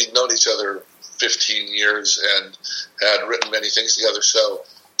 So we'd known each other 15 years and had written many things together. So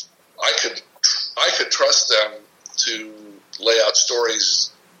I could trust them to lay out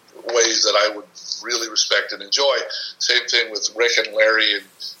stories ways that I would really respect and enjoy. Same thing with Rick and Larry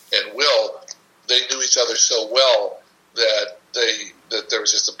and Will. They knew each other so well that there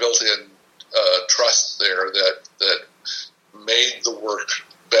was just a built-in trust there that made the work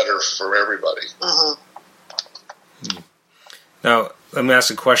better for everybody. Uh-huh. Now, let me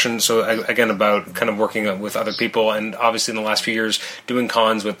ask a question, again, about kind of working with other people, and obviously in the last few years, doing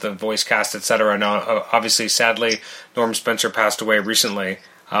cons with the voice cast, etc. Now, obviously, sadly, Norm Spencer passed away recently.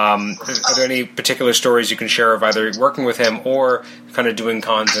 Are there any particular stories you can share of either working with him or kind of doing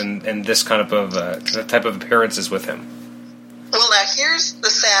cons and this kind of type of appearances with him? Well, now, here's the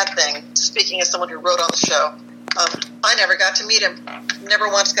sad thing, speaking as someone who wrote on the show. I never got to meet him. Never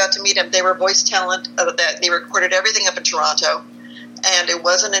once got to meet him. They were voice talent. That they recorded everything up in Toronto. And it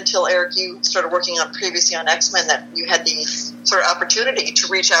wasn't until, Eric, you started working on previously on X-Men that you had the sort of opportunity to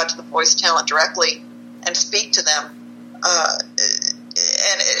reach out to the voice talent directly and speak to them.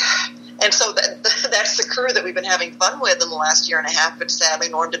 And so that's the crew that we've been having fun with in the last year and a half, but sadly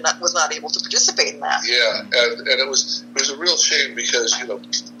Norm was not able to participate in that. Yeah, and it was a real shame because,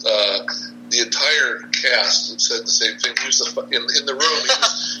 the entire cast said the same thing. He was in the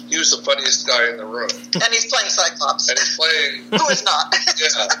room. He was the funniest guy in the room. And he's playing Cyclops. And he's playing. Who is not?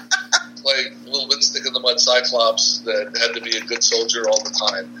 Yeah, playing little lipstick in the mud Cyclops that had to be a good soldier all the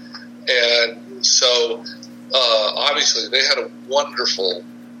time. And so, obviously, they had a wonderful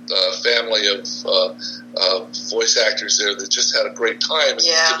family of voice actors there that just had a great time. And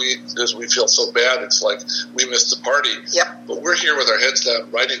yeah. To me, because we feel so bad, it's like we missed the party. Yep. But we're here with our heads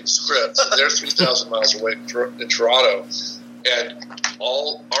down writing the script. They're 3,000 miles away in Toronto. And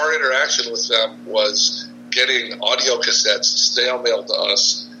all our interaction with them was getting audio cassettes snail mailed to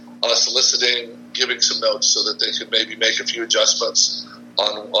us listening, giving some notes so that they could maybe make a few adjustments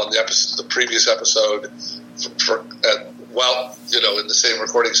on the episode, the previous episode, while in the same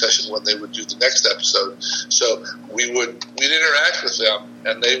recording session when they would do the next episode. So we'd interact with them,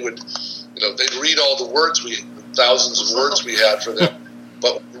 and they would they'd read all the words thousands of words we had for them,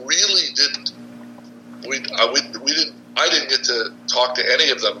 but really I didn't get to talk to any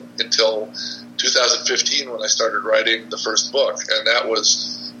of them until 2015 when I started writing the first book, and that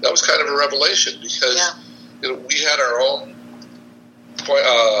was kind of a revelation because we had our own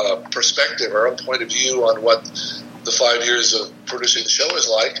perspective, our own point of view on what the 5 years of producing the show is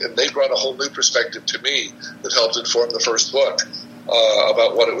like, and they brought a whole new perspective to me that helped inform the first book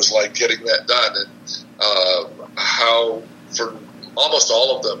about what it was like getting that done, and how for almost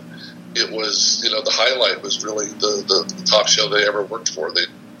all of them it was, the highlight was really the top show they ever worked for. They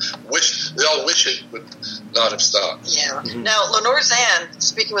all wish it would not have stopped. Yeah. Mm-hmm. Now, Lenore Zan,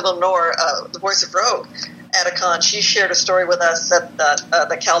 speaking with Lenore, the voice of Rogue, at a con, she shared a story with us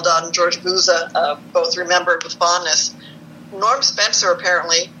that Cal Dodd and George Buza both remembered with fondness. Norm Spencer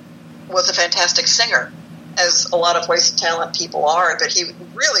apparently was a fantastic singer, as a lot of voice talent people are, but he was a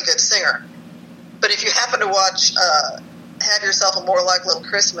really good singer. But if you happen to watch Have Yourself a More Like Little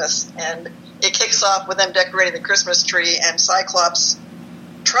Christmas, and it kicks off with them decorating the Christmas tree and Cyclops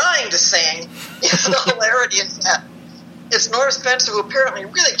trying to sing, the hilarity in that. It's Norm Spencer, who apparently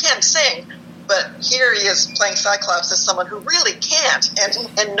really can sing, but here he is playing Cyclops as someone who really can't.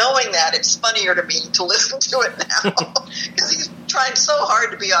 And knowing that, it's funnier to me to listen to it now, because he's trying so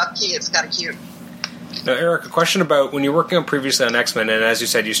hard to be off key. It's kind of cute. Now, Eric, a question about when you're working on previously on X-Men, and as you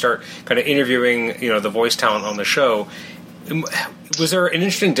said, you start kind of interviewing, the voice talent on the show. Was there an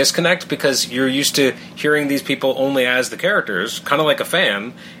interesting disconnect because you're used to hearing these people only as the characters, kind of like a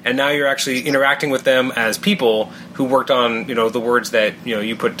fan, and now you're actually interacting with them as people who worked on, the words that,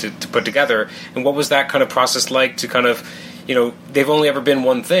 you put together? And what was that kind of process like to kind of, they've only ever been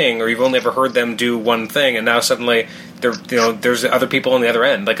one thing, or you've only ever heard them do one thing, and now suddenly there's other people on the other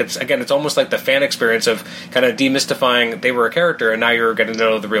end. Like, it's almost like the fan experience of kind of demystifying they were a character, and now you're getting to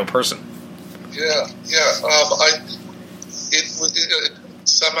know the real person. Yeah.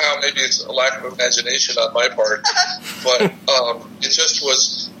 Somehow maybe it's a lack of imagination on my part, but it just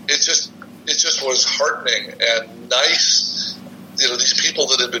was heartening and nice. These people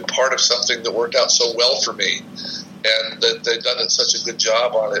that had been part of something that worked out so well for me, and that they'd done such a good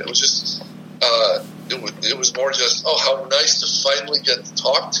job on it. It was just it was more just, oh, how nice to finally get to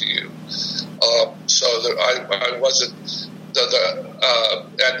talk to you. So that I wasn't.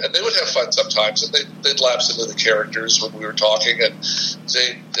 And they would have fun sometimes, and they'd lapse into the characters when we were talking, and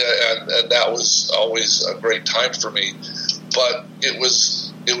that was always a great time for me. But it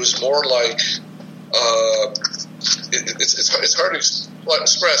was more like it's hard to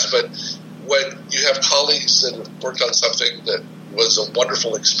express, but when you have colleagues that have worked on something that was a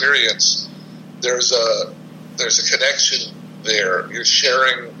wonderful experience, there's a connection there. You're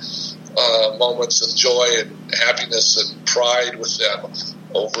sharing moments of joy and happiness and pride with them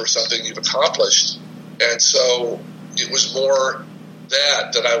over something you've accomplished, and so it was more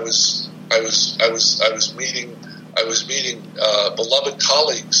that I was meeting beloved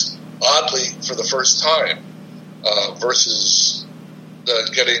colleagues, oddly for the first time, versus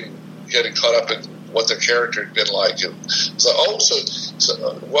getting caught up in what their character had been like. So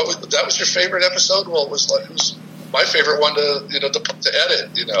that was your favorite episode? Well, it was my favorite one to edit.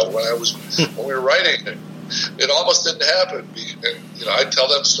 When we were writing, it almost didn't happen. And I'd tell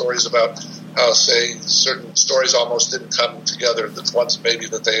them stories about how, say, certain stories almost didn't come together. The ones maybe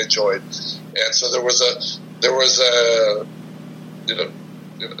that they enjoyed, and so there was a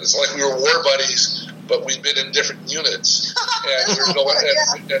it's like we were war buddies, but we'd been in different units, and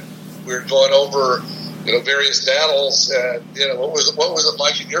we were going over various battles, and what was it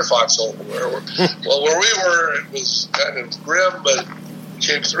like in your foxhole? Where we were, it was kind of grim, but we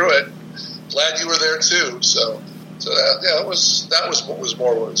came through it. Glad you were there too. So that was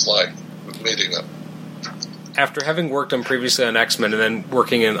what it was like meeting them. After having worked on previously on X-Men and then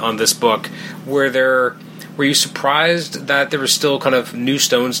working on this book, were you surprised that there were still kind of new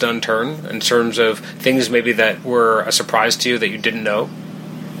stones to unturn in terms of things maybe that were a surprise to you that you didn't know?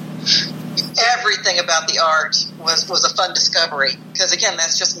 Everything about the art was a fun discovery, because again,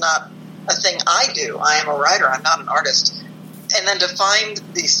 that's just not a thing I do. I am a writer, I'm not an artist. And then to find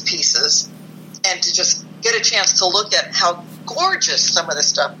these pieces and to just get a chance to look at how gorgeous some of this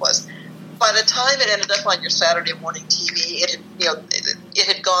stuff was. By the time it ended up on your Saturday morning TV, it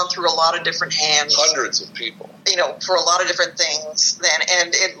had gone through a lot of different hands, hundreds of people, for a lot of different things. Then,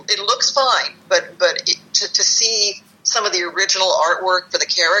 and it looks fine, but to see some of the original artwork for the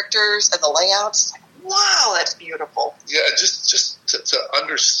characters and the layouts, like, wow, that's beautiful. Yeah, just to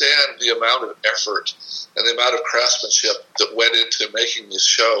understand the amount of effort and the amount of craftsmanship that went into making this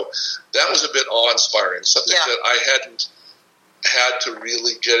show, that was a bit awe-inspiring. Something that I hadn't had to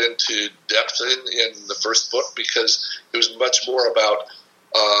really get into depth in the first book, because it was much more about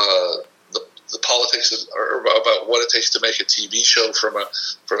the politics or about what it takes to make a TV show from a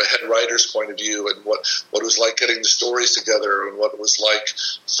head writer's point of view, and what it was like getting the stories together, and what it was like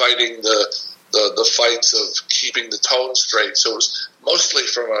fighting the fights of keeping the tone straight. So it was mostly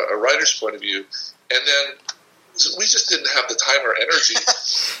from a writer's point of view. And then we just didn't have the time or energy at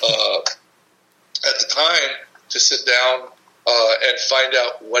the time to sit down and find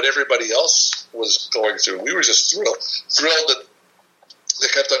out what everybody else was going through. We were just thrilled that they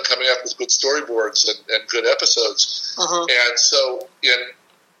kept on coming up with good storyboards and good episodes. And so in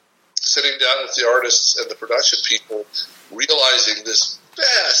sitting down with the artists and the production people, realizing this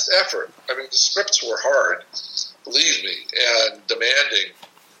vast effort. I mean, the scripts were hard, believe me, and demanding,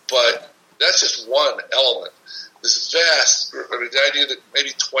 but that's just one element. This vast, I mean, the idea that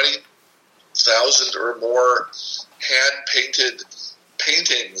maybe 20,000 or more hand-painted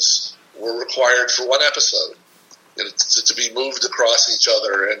paintings were required for one episode, to be moved across each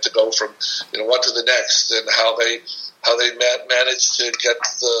other and to go from one to the next, and how they managed to get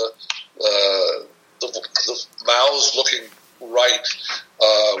the mouths looking right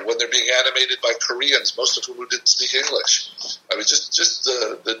when they're being animated by Koreans, most of whom didn't speak English. I mean, just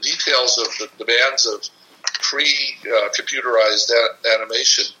the details of the demands of pre-computerized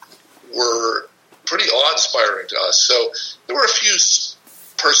animation were pretty awe-inspiring to us. So there were a few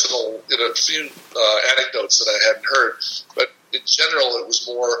personal, a few anecdotes that I hadn't heard, but in general, it was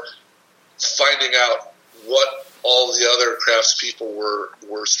more finding out what all the other craftspeople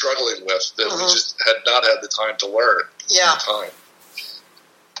were struggling with that we just had not had the time to learn. Yeah.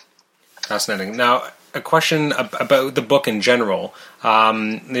 Fascinating. Now, a question about the book in general.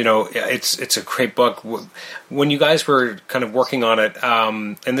 It's a great book. When you guys were kind of working on it,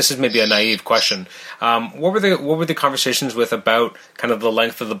 and this is maybe a naive question, what were the conversations with about kind of the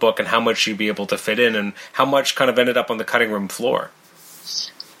length of the book and how much you'd be able to fit in, and how much kind of ended up on the cutting room floor?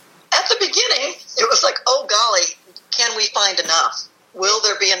 At the beginning, it was like, oh golly, can we find enough? Will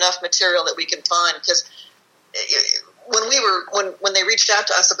there be enough material that we can find? Because when they reached out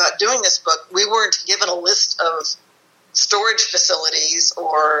to us about doing this book, we weren't given a list of storage facilities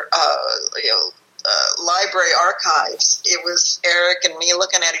or library archives. It was Eric and me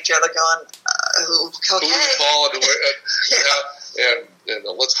looking at each other, going, "Who would fall into it?" And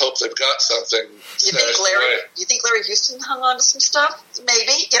let's hope they've got something. Do you think Larry Houston hung on to some stuff?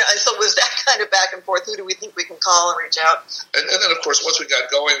 Maybe. And so it was that kind of back and forth. Who do we think we can call and reach out? And then, of course, once we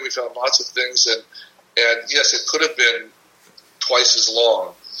got going, we found lots of things. And yes, it could have been twice as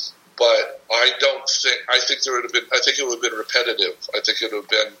long, but I think it would have been repetitive. I think it would have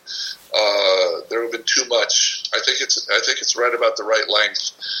been there would have been too much. I think it's right about the right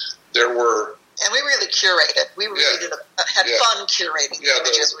length. And we really curated. We really had fun curating the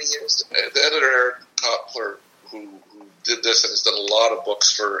images we used. The editor, Eric Koppler, who did this and has done a lot of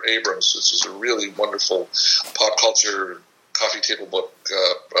books for Abrams, which is a really wonderful pop culture coffee table book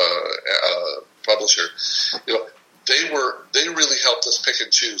publisher. They really helped us pick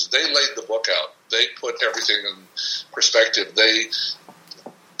and choose. They laid the book out. They put everything in perspective. They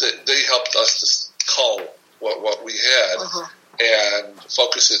helped us to cull what we had. And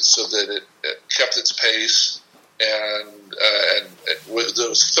focus it so that it kept its pace and it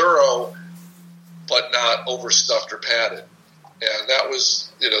was thorough, but not overstuffed or padded. And that was,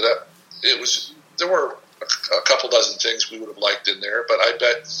 there were a couple dozen things we would have liked in there, but I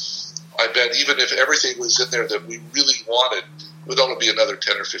bet even if everything was in there that we really wanted, it would only be another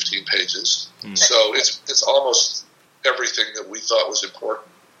 10 or 15 pages. So it's almost everything that we thought was important.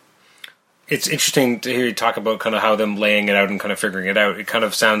 It's interesting to hear you talk about kind of how them laying it out and kind of figuring it out. It kind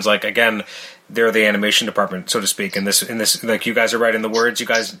of sounds like, again, they're the animation department, so to speak. In this, like, you guys are writing the words, you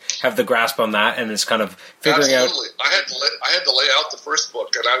guys have the grasp on that, and it's kind of figuring out. I had to lay out the first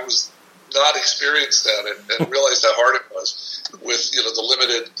book, and I was not experienced at it, and realized how hard it was with the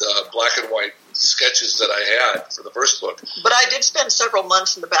limited black and white sketches that I had for the first book. But I did spend several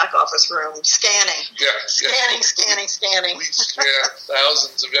months in the back office room scanning. Scanning. We scanned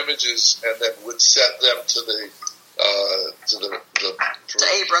thousands of images and then would send them to the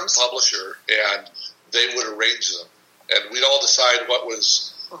Abrams publisher, and they would arrange them, and we'd all decide what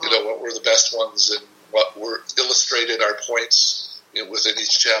was what were the best ones and what were illustrated our points within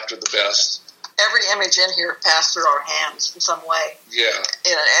each chapter the best. Every image in here passed through our hands in some way. Yeah.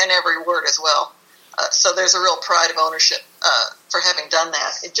 And every word as well. So there's a real pride of ownership for having done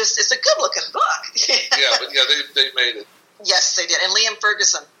that. It's a good-looking book. They made it. Yes, they did. And Liam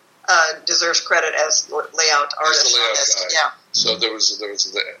Ferguson deserves credit as layout artist. He's the layout guy. Yeah. So there was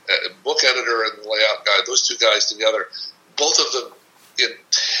the book editor and the layout guy, those two guys together, both of them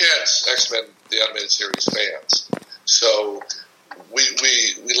intense X-Men the Animated Series fans. So we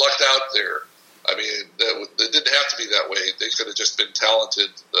lucked out there. I mean, it didn't have to be that way. They could have just been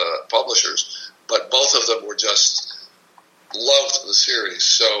talented publishers, but both of them were just loved the series.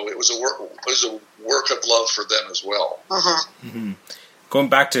 So it was a work of love for them as well. Going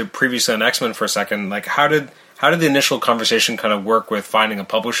back to previously on X-Men for a second, like how did how did the initial conversation kind of work with finding a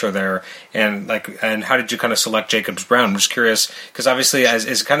publisher there, and how did you kind of select Jacobs Brown? I'm just curious because obviously, as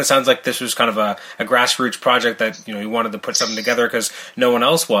it kind of sounds like this was kind of a grassroots project that you wanted to put something together because no one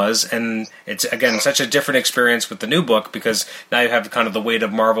else was, and it's again such a different experience with the new book because now you have kind of the weight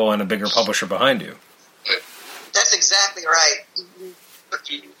of Marvel and a bigger publisher behind you. That's exactly right.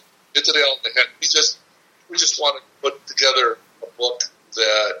 You hit the nail on the head. We just wanted to put together a book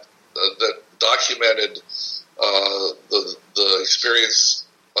that documented the experience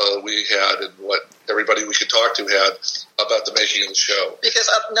we had and what everybody we could talk to had about the making of the show. Because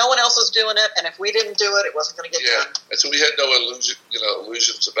no one else was doing it, and if we didn't do it, it wasn't going to get done. And so we had no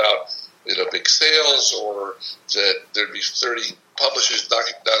illusions about big sales or that there'd be 30 publishers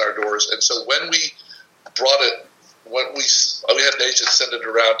knocking down our doors. And so when we brought it, we had an agent send it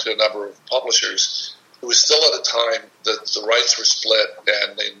around to a number of publishers. It was still at a time that the rights were split,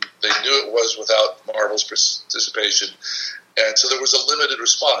 and they knew it was without Marvel's participation. And so there was a limited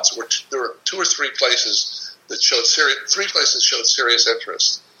response. There were 2 or 3 places that showed serious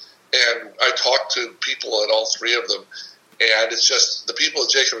interest. And I talked to people at all 3 of them, and it's just the people at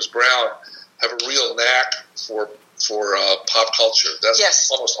Jacobs Brown have a real knack for pop culture. That's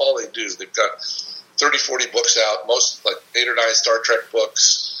almost all they do. They've got 30, 40 books out, most like 8 or 9 Star Trek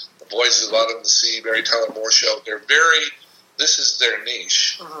books. Voices of the Bottom of the Sea, Mary Tyler Moore Show. This is their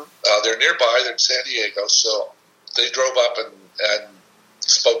niche. Mm-hmm. They're nearby. They're in San Diego, so they drove up and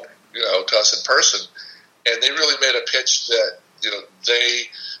spoke, to us in person, and they really made a pitch that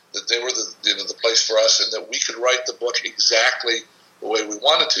they were the place for us, and that we could write the book exactly the way we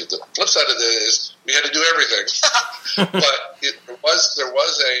wanted to. The flip side of it is we had to do everything, but there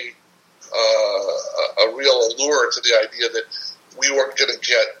was a real allure to the idea that we weren't going to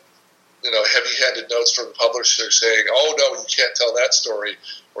get heavy-handed notes from the publisher saying, "Oh no, you can't tell that story,"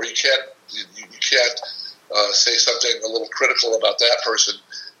 or "You can't say something a little critical about that person."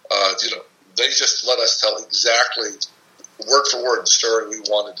 They just let us tell exactly word for word the story we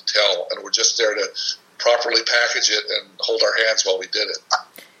wanted to tell, and we're just there to properly package it and hold our hands while we did it.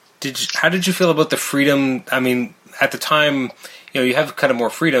 How did you feel about the freedom? I mean, at the time, you have kind of more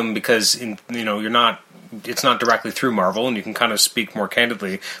freedom because you're not. It's not directly through Marvel, and you can kind of speak more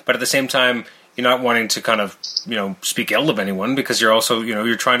candidly. But at the same time, you're not wanting to kind of, speak ill of anyone because you're also,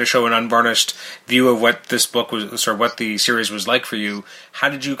 you're trying to show an unvarnished view of what this book was or what the series was like for you. How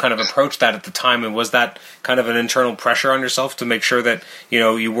did you kind of approach that at the time? And was that kind of an internal pressure on yourself to make sure that,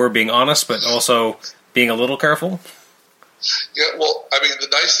 you were being honest, but also being a little careful? Yeah, well, I mean, the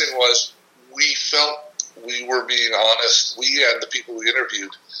nice thing was we felt we were being honest, we and the people we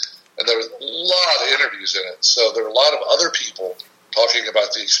interviewed. And there was a lot of interviews in it. So there were a lot of other people talking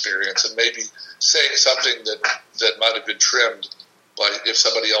about the experience and maybe saying something that might have been trimmed by if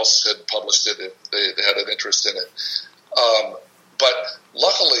somebody else had published it, if they had an interest in it. But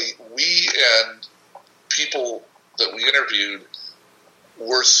luckily, we and people that we interviewed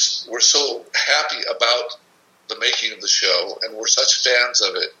were so happy about the making of the show, and were such fans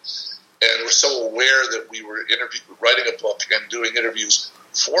of it, and were so aware that we were writing a book and doing interviews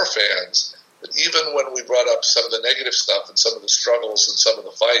for fans, that even when we brought up some of the negative stuff and some of the struggles and some of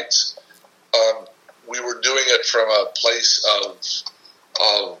the fights, we were doing it from a place of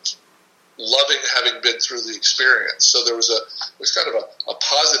loving having been through the experience. So there was kind of a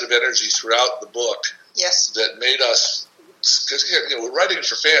positive energy throughout the book. Yes. That made us, because we're writing it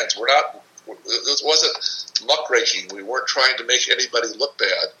for fans. It wasn't muckraking. We weren't trying to make anybody look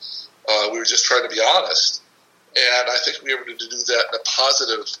bad. We were just trying to be honest. And I think we were able to do that in a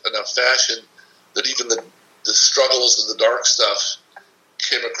positive enough fashion that even the struggles and the dark stuff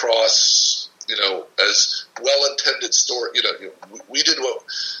came across, as well-intended story. We did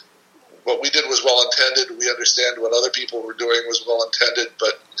what we did was well-intended. We understand what other people were doing was well-intended,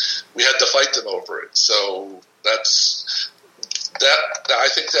 but we had to fight them over it. So I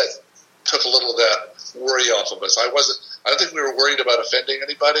think that took a little of that worry off of us. I don't think we were worried about offending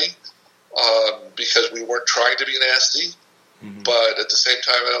anybody. Because we weren't trying to be nasty, but at the same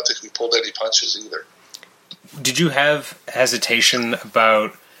time, I don't think we pulled any punches either. Did you have hesitation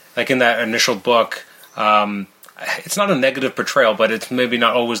about, like in that initial book, it's not a negative portrayal, but it's maybe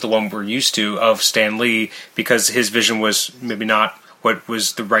not always the one we're used to of Stan Lee, because his vision was maybe not what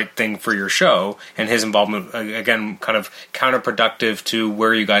was the right thing for your show, and his involvement, again, kind of counterproductive to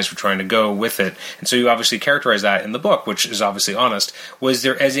where you guys were trying to go with it. And so you obviously characterize that in the book, which is obviously honest. Was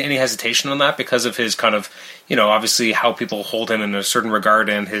there any hesitation on that because of his kind of, obviously how people hold him in a certain regard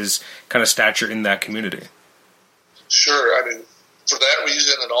and his kind of stature in that community? Sure. I mean, for that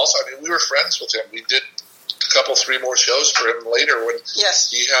reason, and also, we were friends with him. We did a couple, 3 more shows for him later when he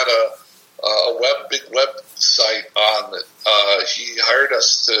had big website on it. He hired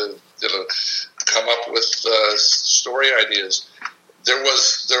us to come up with story ideas. There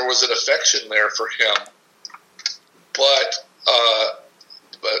was an affection there for him, but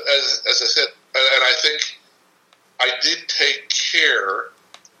as I said, and I think I did take care,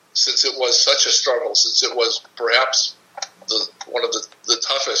 since it was such a struggle, since it was perhaps one of the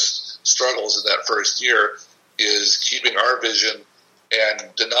toughest struggles in that first year, is keeping our vision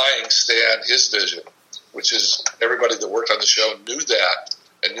and denying Stan his vision, which is everybody that worked on the show knew that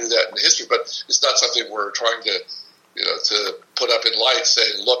in history, but it's not something we're trying to put up in light,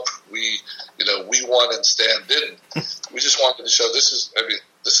 saying, look, we won and Stan didn't. We just wanted to show this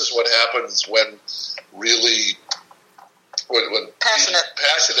is what happens when really when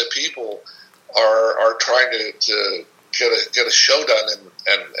passionate people are trying to get a show done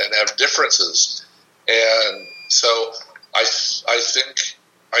and have differences. And so I think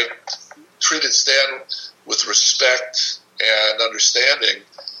I treated Stan with respect and understanding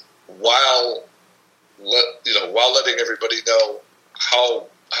while letting everybody know how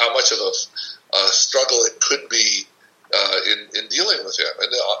much of a struggle it could be in dealing with him.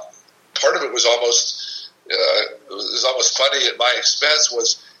 And part of it was almost funny at my expense.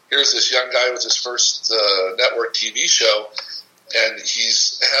 Was here's this young guy with his first network TV show, and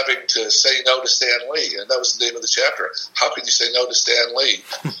he's having to say no to Stan Lee, and that was the name of the chapter. How could you say no to Stan Lee?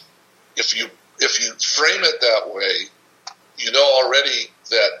 If you frame it that way, you know already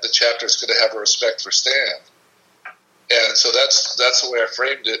that the chapter is going to have a respect for Stan. And so that's the way I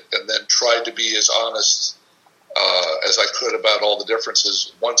framed it, and then tried to be as honest as I could about all the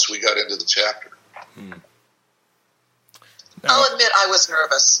differences once we got into the chapter. I'll admit I was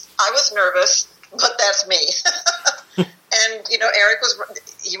nervous. But that's me. And, Eric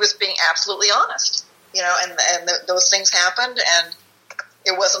was being absolutely honest, and those things happened, and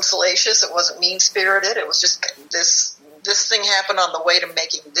it wasn't salacious, it wasn't mean-spirited, it was just this thing happened on the way to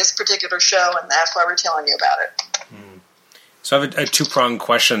making this particular show, and that's why we're telling you about it. So I have a two-pronged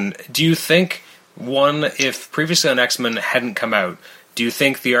question. Do you think, one, if Previously on X-Men hadn't come out, do you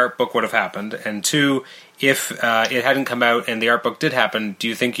think the art book would have happened? And two, if it hadn't come out and the art book did happen, do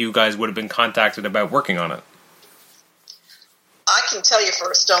you think you guys would have been contacted about working on it? I can tell you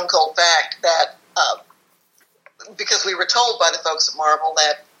for a stone cold fact that because we were told by the folks at Marvel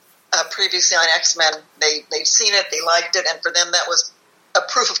that Previously on X-Men, they'd seen it, they liked it, and for them that was a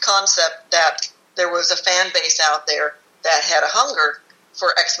proof of concept that there was a fan base out there that had a hunger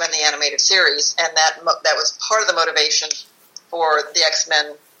for X-Men the Animated Series, and that was part of the motivation for the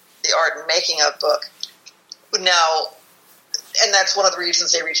X-Men, the art and making of book. Now, and that's one of the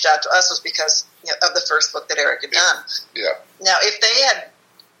reasons they reached out to us, was because of the first book that Eric had done. Yeah. Now, if they had,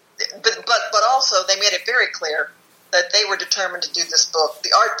 but also they made it very clear that they were determined to do this book,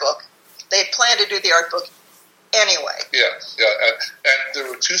 the art book. They had planned to do the art book anyway. Yeah, and there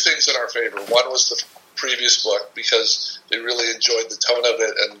were two things in our favor. One was the previous book, because they really enjoyed the tone of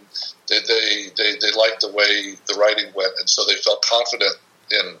it, and they liked the way the writing went, and so they felt confident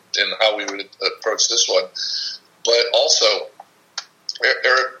in how we would approach this one. But also,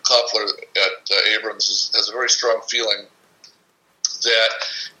 Eric Klopfer at Abrams has a very strong feeling that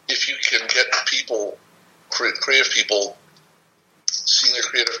if you can get people, creative people, senior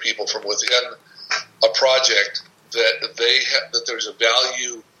creative people from within a project, that that there's a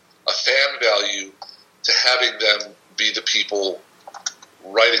value, a fan value, to having them be the people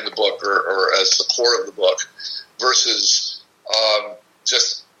writing the book or as the core of the book, versus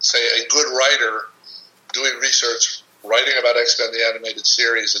just say a good writer doing research, writing about X-Men the Animated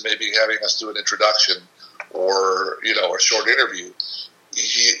Series, and maybe having us do an introduction or a short interview.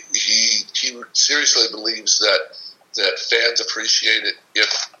 He seriously believes that fans appreciate it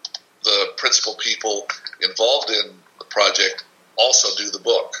if the principal people involved in the project also do the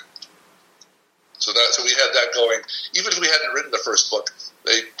book. So we had that going. Even if we hadn't written the first book,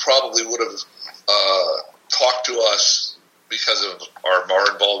 they probably would have talked to us because of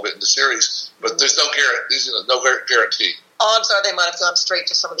our involvement in the series. But there's no guarantee. Odds are they might have gone straight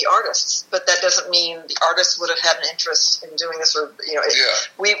to some of the artists, but that doesn't mean the artists would have had an interest in doing this. Or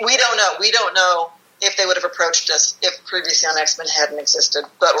we don't know. We don't know if they would have approached us if Previously on X-Men hadn't existed.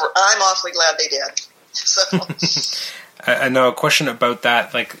 But I'm awfully glad they did. So, I know a question about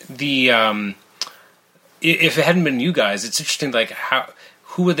that. Like if it hadn't been you guys, it's interesting. Like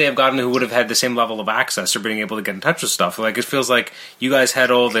who would they have gotten who would have had the same level of access or being able to get in touch with stuff? Like, it feels like you guys had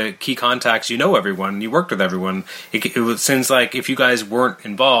all the key contacts, everyone, you worked with everyone. It seems like if you guys weren't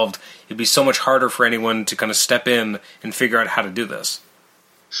involved, it'd be so much harder for anyone to kind of step in and figure out how to do this.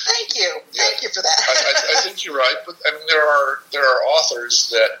 Thank you. Thank you for that. I think you're right, but I mean, there are authors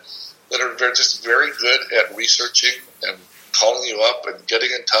that that are just very good at researching and calling you up and getting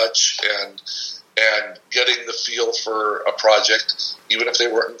in touch and getting the feel for a project, even if they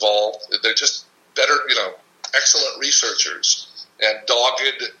weren't involved. They're just better, excellent researchers and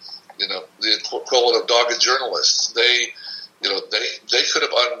dogged, the equivalent of dogged journalists. They could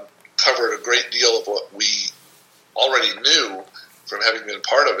have uncovered a great deal of what we already knew from having been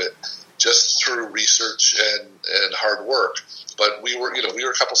part of it, just through research and hard work. But we were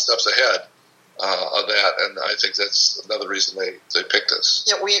a couple steps ahead of that, and I think that's another reason they picked us.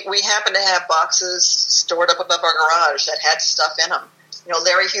 Yeah, we happen to have boxes stored up above our garage that had stuff in them.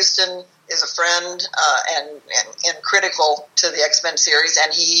 Larry Houston is a friend and critical to the X-Men series,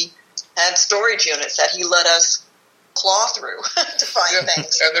 and he had storage units that he let us claw through to find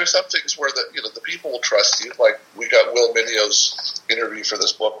things. And there's some things where the people will trust you. Like we got Will Minio's interview for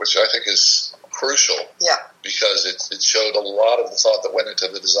this book, which I think is crucial. Yeah. Because it showed a lot of the thought that went into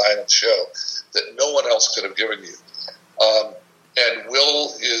the design of the show that no one else could have given you. And Will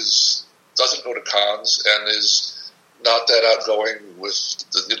doesn't go to cons and is not that outgoing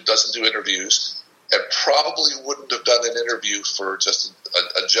doesn't do interviews, and probably wouldn't have done an interview for just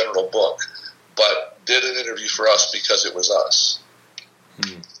a general book, but did an interview for us because it was us.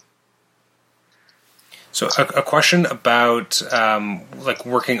 So a question about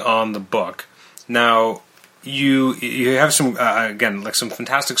working on the book. Now, you have some some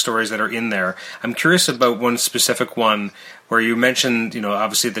fantastic stories that are in there. I'm curious about one specific one where you mentioned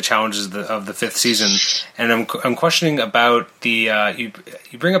obviously the challenges of the fifth season, and I'm questioning about the you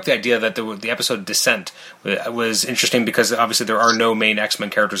bring up the idea that the episode Descent was interesting because obviously there are no main X-Men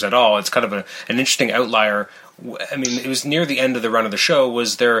characters at all. It's kind of an interesting outlier. I mean, it was near the end of the run of the show.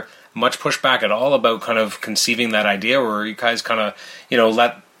 Was there much pushback at all about kind of conceiving that idea, or were you guys kind of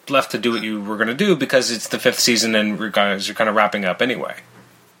left to do what you were going to do because it's the fifth season and you're kind of wrapping up anyway?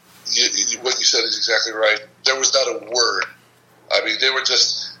 What you said is exactly right. There was not a word. I mean, they were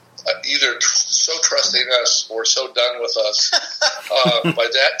just either so trusting us or so done with us. By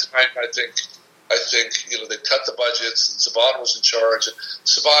that time, I think they cut the budgets and Saban was in charge.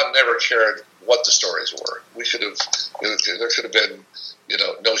 Saban never cared what the stories were. There could have been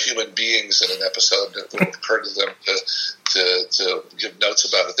no human beings in an episode that would have occurred to them to give notes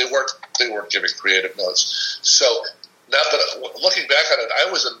about it. They weren't giving creative notes. So now that looking back on it, I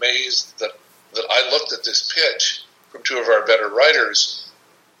was amazed that I looked at this pitch from two of our better writers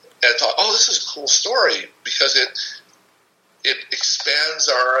and thought, oh, this is a cool story because it expands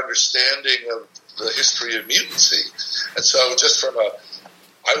our understanding of the history of mutancy. And so I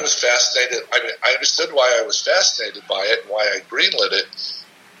was fascinated. I mean, I understood why I was fascinated by it and why I greenlit it,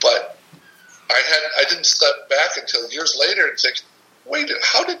 but I didn't step back until years later and think, wait,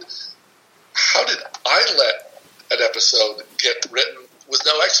 how did I let an episode get written with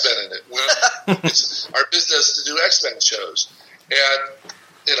no X-Men in it? When it's our business to do X-Men shows, and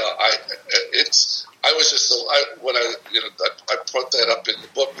I put that up in the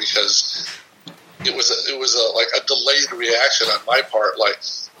book because it was a delayed reaction on my part. Like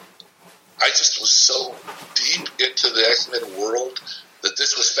I just was so deep into the X-Men world that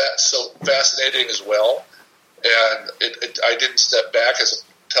this was so fascinating as well, and I didn't step back as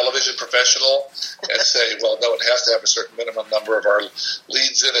a television professional and say, well, no, it has to have a certain minimum number of our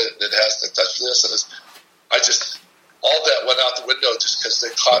leads in it. It has to touch this, and all that went out the window just because they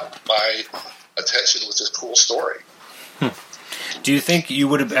caught my attention with this cool story. Do you think you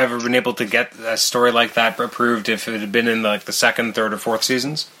would have ever been able to get a story like that approved if it had been in the second, third, or fourth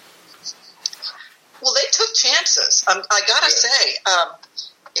seasons? Well, they took chances. I gotta say,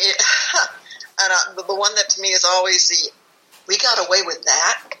 the one that to me is always we got away with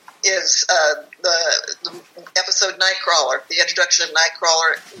that is the episode Nightcrawler, the introduction of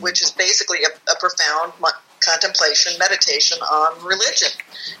Nightcrawler, which is basically a profound contemplation, meditation on religion,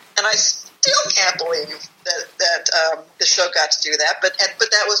 and I still can't believe that the show got to do that. But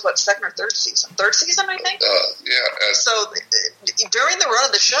that was second or third season? Third season, I think. Yeah. So during the run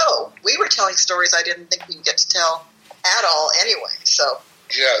of the show, we were telling stories I didn't think we'd get to tell at all anyway. So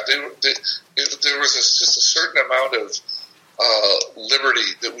yeah, there was just a certain amount of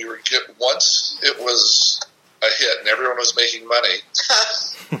liberty that we were given. Once it was a hit and everyone was making money,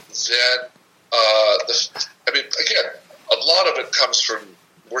 then again, a lot of it comes from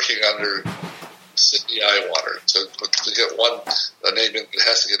working under Sidney Eyewater to get a name in, it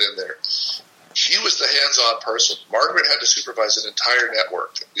has to get in there. He was the hands-on person. Margaret had to supervise an entire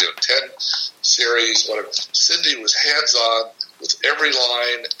network, 10 series, whatever. Cindy was hands-on with every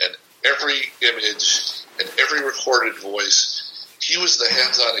line and every image and every recorded voice. He was the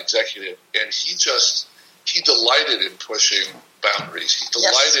hands-on executive, and he delighted in pushing boundaries. He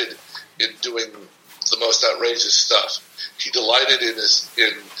delighted in doing the most outrageous stuff. He delighted in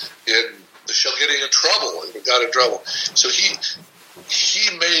the show getting in trouble. It got in trouble. So he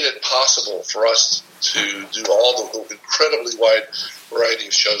made it possible for us to do all the incredibly wide variety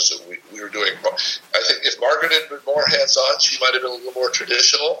of shows that we were doing. I think if Margaret had been more hands-on, she might have been a little more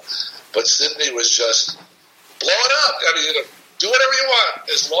traditional. But Sidney was just blow it up. I mean, do whatever you want.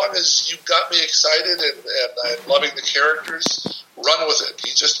 As long as you got me excited and loving the characters, run with it.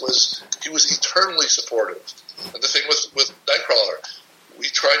 He was eternally supportive. And the thing with Nightcrawler, we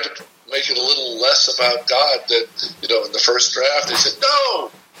tried to make it a little less about God than, in the first draft, they said, no,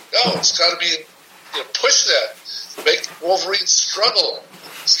 it's got to be, push that. Make Wolverine struggle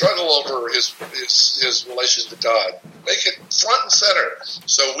over his relation to God. Make it front and center.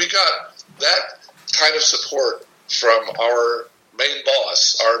 So we got that kind of support from our main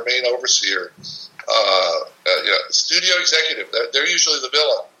boss, our main overseer, studio executive. They're usually the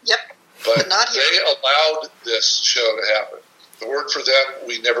villain. Yep. But they allowed this show to happen. If it weren't for them,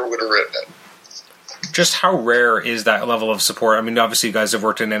 we never would have written it. Just how rare is that level of support? I mean, obviously you guys have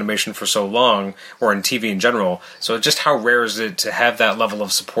worked in animation for so long, or in TV in general, so just how rare is it to have that level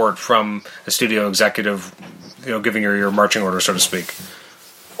of support from a studio executive, giving your marching order, so to speak?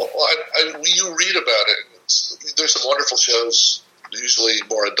 Well, you read about it. There's some wonderful shows, usually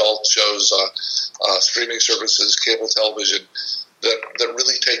more adult shows, streaming services, cable television, that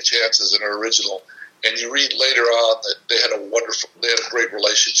really take chances and are original. And you read later on that they had a great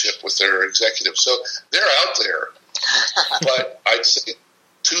relationship with their executives. So they're out there. But I'd say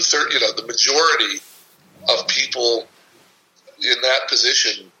the majority of people in that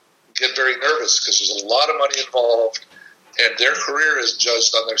position get very nervous because there's a lot of money involved, and their career is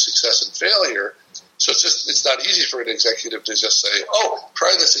judged on their success and failure. So it's not easy for an executive to just say, "Oh,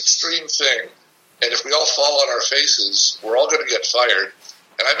 try this extreme thing, and if we all fall on our faces, we're all going to get fired,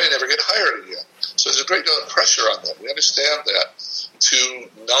 and I may never get hired again." So there's a great deal of pressure on them. We understand that, to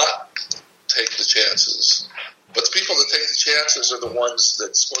not take the chances. But the people that take the chances are the ones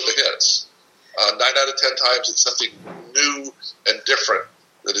that score the hits. 9 out of 10 times it's something new and different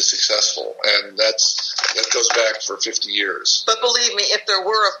that is successful, and that goes back for 50 years. But believe me, if there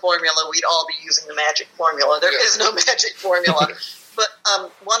were a formula, we'd all be using the magic formula. There is no magic formula. But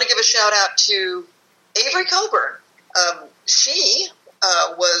want to give a shout out to Avery Coburn. She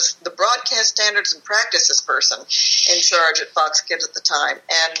was the broadcast standards and practices person in charge at Fox Kids at the time,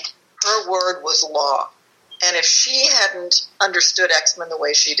 and her word was law. And if she hadn't understood X-Men the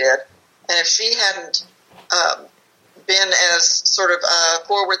way she did, and if she hadn't been as sort of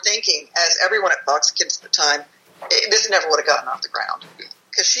forward-thinking as everyone at Fox Kids at the time, this never would have gotten off the ground.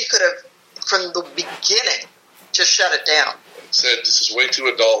 Because she could have, from the beginning, just shut it down. Said, "This is way too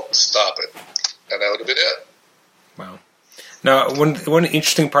adult, stop it." And that would have been it. Wow. Now, one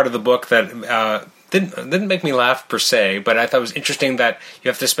interesting part of the book that didn't make me laugh per se, but I thought it was interesting that you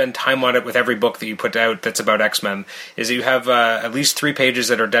have to spend time on it with every book that you put out that's about X-Men, is that you have at least 3 pages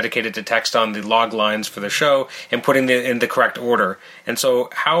that are dedicated to text on the log lines for the show and putting it in the correct order. And so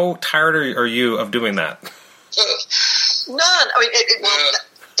how tired are you of doing that? None. I mean,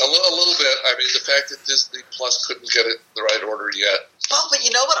 a little bit. I mean, the fact that Disney Plus couldn't get it the right order yet. Oh, but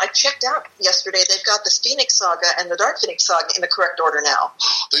you know what? I checked out yesterday. They've got the Phoenix Saga and the Dark Phoenix Saga in the correct order now.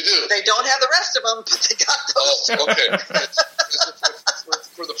 They do. They don't have the rest of them, but they got those. Oh, okay.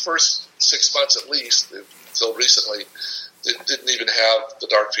 For the first 6 months at least, until recently, they didn't even have the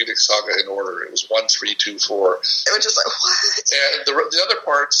Dark Phoenix Saga in order. It was 1, 3, 2, 4. It was just like, what? And the other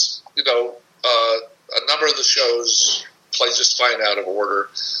parts, a number of the shows play just fine out of order,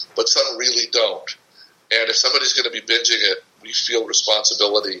 but some really don't. And if somebody's going to be binging it, we feel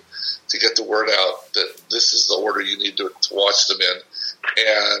responsibility to get the word out that this is the order you need to watch them in.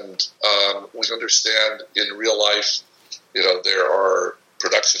 And we understand in real life, there are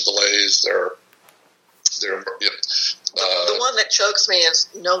production delays. The one that chokes me is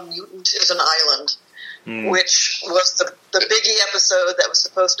No Mutant is an Island, which was the Biggie episode that was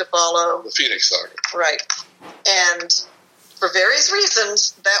supposed to follow the Phoenix Saga. Right. And for various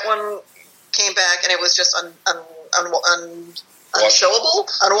reasons, that one came back and it was just unshowable,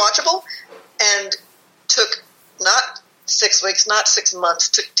 unwatchable, and took not 6 weeks, not 6 months,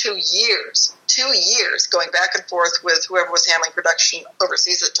 took 2 years. 2 years going back and forth with whoever was handling production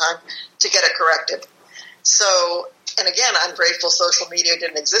overseas at the time to get it corrected. So, and again, I'm grateful social media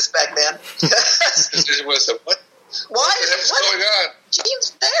didn't exist back then. It was what the heck's going on?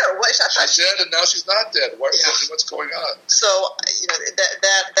 Jean's there. She's dead, and now she's not dead. What's going on? So,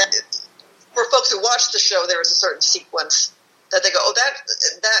 that for folks who watch the show, there is a certain sequence that they go, "Oh,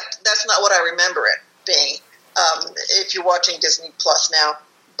 that's not what I remember it being." If you're watching Disney Plus now,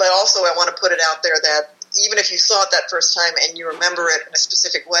 but also I want to put it out there that even if you saw it that first time and you remember it in a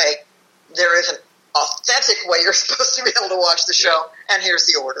specific way, there is an authentic way you're supposed to be able to watch the show, and here's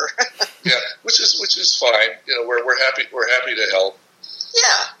the order. Yeah, which is fine. We're happy to help.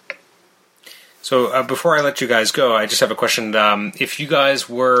 Yeah. So before I let you guys go, I just have a question. If you guys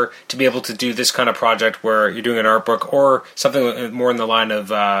were to be able to do this kind of project where you're doing an art book or something more in the line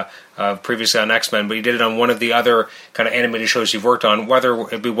of previously on X-Men, but you did it on one of the other kind of animated shows you've worked on, whether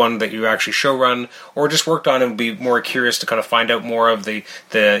it be one that you actually show run or just worked on and be more curious to kind of find out more of the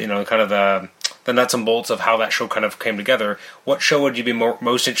nuts and bolts of how that show kind of came together, what show would you be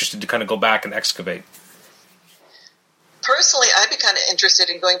most interested to kind of go back and excavate? Personally, I'd be kind of interested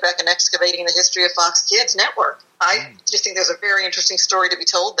in going back and excavating the history of Fox Kids Network. I just think there's a very interesting story to be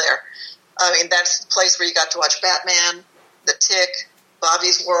told there. I mean, that's the place where you got to watch Batman, The Tick,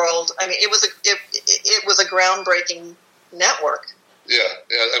 Bobby's World. I mean, it was a groundbreaking network. Yeah.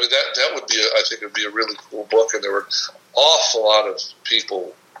 I mean, that would be, I think it would be a really cool book, and there were an awful lot of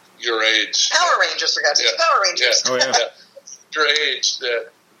people your age. Power Rangers, for God's sake. Power Rangers. Yeah. Oh, yeah. Your age that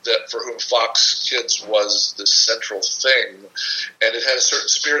for whom Fox Kids was the central thing, and it had a certain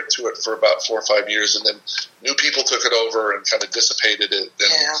spirit to it for about 4 or 5 years, and then new people took it over and kind of dissipated it,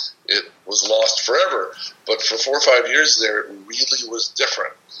 and it was lost forever. But for 4 or 5 years there, it really was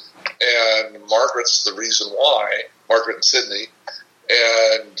different. And Margaret's the reason why, Margaret and Sydney,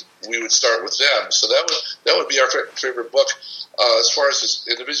 and we would start with them. So that would be our favorite book. As far as this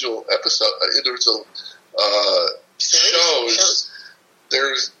individual shows,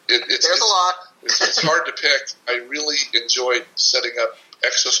 there's a lot. It's hard to pick. I really enjoyed setting up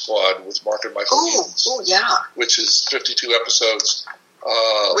Exo Squad with Mark and Michael Eads, which is 52 episodes.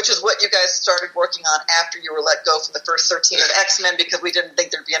 Which is what you guys started working on after you were let go from the first 13 of X-Men, because we didn't think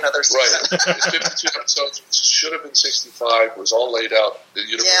there'd be another season. Right. It's 52 episodes, which should have been 65. It was all laid out at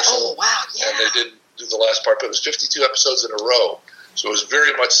Universal. Yeah. Oh, wow. Yeah. And they didn't do the last part, but it was 52 episodes in a row. So it was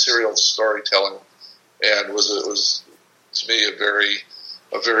very much serial storytelling, and was to me a very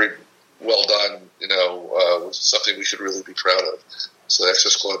well done. Was something we should really be proud of. So Exo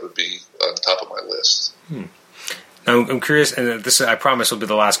Squad would be on top of my list. Now, I'm curious, and this, I promise, will be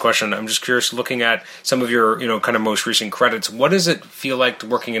the last question. I'm just curious, looking at some of your, kind of most recent credits, what does it feel like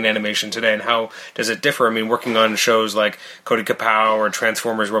working in animation today, and how does it differ? I mean, working on shows like Cody Kapow or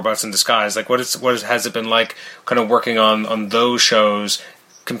Transformers: Robots in Disguise, like has it been like, kind of working on those shows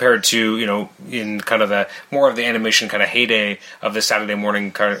compared to, in kind of the more of the animation kind of heyday of the Saturday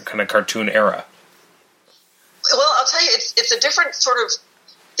morning kind of cartoon era? Well, I'll tell you, it's a different sort of.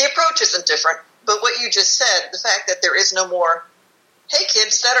 The approach isn't different. But what you just said, the fact that there is no more, hey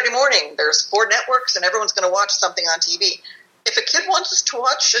kids, Saturday morning, there's 4 networks and everyone's going to watch something on TV. If a kid wants us to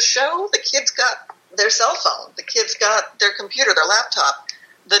watch a show, the kid's got their cell phone, the kid's got their computer, their laptop.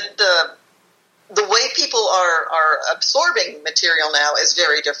 The way people are absorbing material now is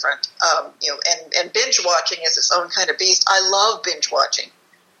very different. And binge watching is its own kind of beast. I love binge watching,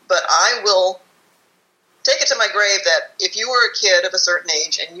 but I will take it to my grave that if you were a kid of a certain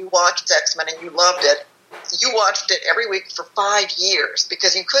age and you watched X-Men and you loved it, you watched it every week for 5 years,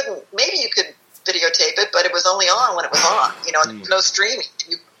 because you couldn't, maybe you could videotape it, but it was only on when it was on, no streaming.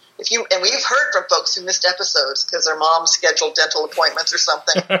 And we've heard from folks who missed episodes because their mom scheduled dental appointments or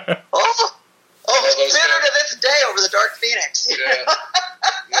something. It's bitter to this day over the Dark Phoenix.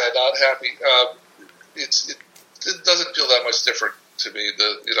 Not happy. It doesn't feel that much different to me.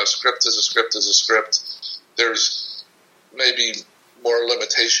 The script is a script is a script. There's maybe more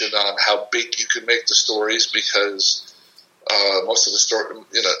limitation on how big you can make the stories, because most of the story,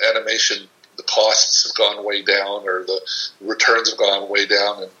 animation, the costs have gone way down, or the returns have gone way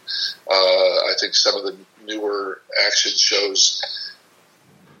down, and I think some of the newer action shows,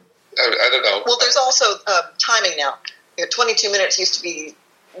 I don't know. Well, there's also timing now. 22 minutes used to be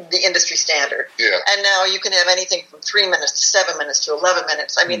the industry standard. Yeah. And now you can have anything from 3 minutes to 7 minutes to 11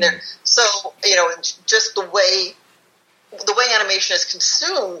 minutes. I mean, just the way animation is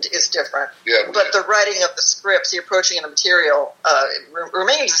consumed is different. Yeah. But the writing of the scripts, the approaching of the material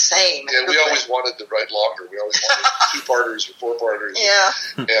remains the same. Yeah, we always wanted to write longer. We always wanted 2-parters or 4-parters. Yeah.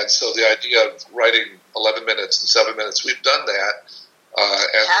 And so the idea of writing 11 minutes and 7 minutes, we've done that.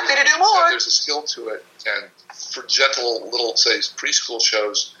 And happy to do more. There's a skill to it, and for gentle little, say, preschool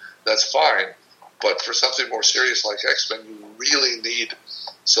shows, that's fine. But for something more serious like X-Men, you really need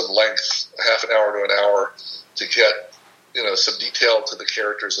some length, half an hour to an hour, to get some detail to the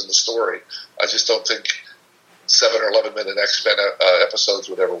characters and the story. I just don't think 7 or 11 minute X-Men episodes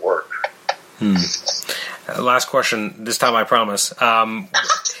would ever work. Last question. This time, I promise.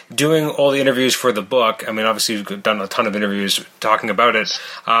 doing all the interviews for the book, I mean, obviously you've done a ton of interviews talking about it.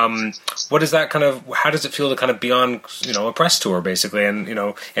 What is that kind of? How does it feel to kind of be on, a press tour basically, and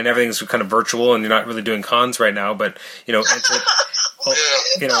and everything's kind of virtual, and you're not really doing cons right now, but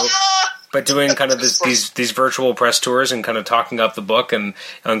but doing kind of these virtual press tours and kind of talking up the book and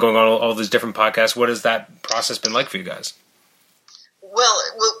going on all these different podcasts. What has that process been like for you guys? Well,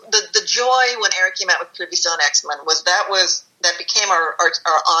 the joy when Eric came out with Privy Zone X-Men that became our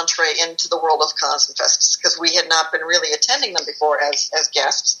entree into the world of cons and fests, because we had not been really attending them before as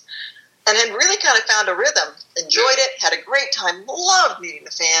guests, and had really kind of found a rhythm, enjoyed it, had a great time, loved meeting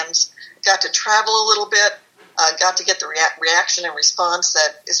the fans, got to travel a little bit, got to get the reaction and response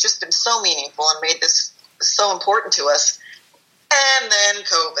that has just been so meaningful and made this so important to us. And then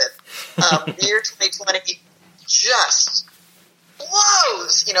COVID. The year 2020 just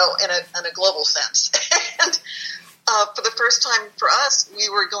blows, in a global sense. And for the first time for us, we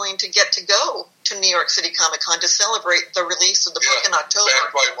were going to get to go to New York City Comic Con to celebrate the release of the book in October.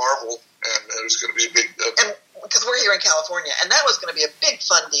 Backed by Marvel, and it was going to be a big... because we're here in California, and that was going to be a big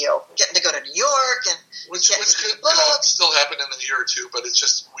fun deal, getting to go to New York and which could still happen in a year or two, but we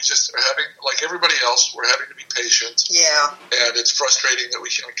just are having, like everybody else, we're having to be patient. Yeah. And it's frustrating that we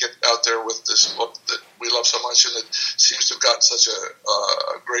can't get out there with this book that we love so much, and it seems to have gotten such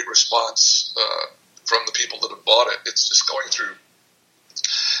a great response from the people that have bought it. It's just going through.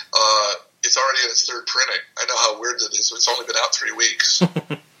 It's already in its third printing. I know how weird that is. It's only been out 3 weeks.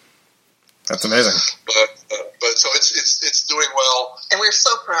 That's amazing. But so it's doing well, and we're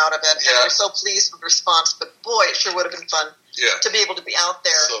so proud of it, and we're so pleased with the response. But boy, it sure would have been fun to be able to be out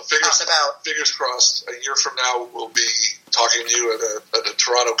there, so out and about. Fingers crossed. A year from now, we'll be talking to you at a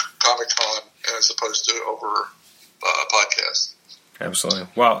Toronto Comic Con as opposed to over a podcast. Absolutely.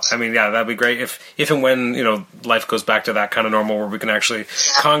 Well, I mean, that'd be great if and when life goes back to that kind of normal where we can actually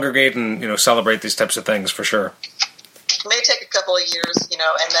congregate and celebrate these types of things for sure. It may take a couple of years,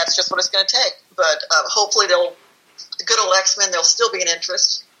 and that's just what it's going to take. But hopefully, the good old X-Men, there'll still be an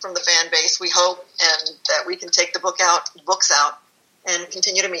interest from the fan base, we hope, and that we can take the books out, and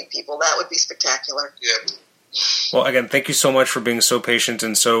continue to meet people. That would be spectacular. Yeah. Well, again, thank you so much for being so patient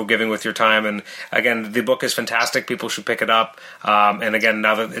and so giving with your time. And again, the book is fantastic. People should pick it up. And again,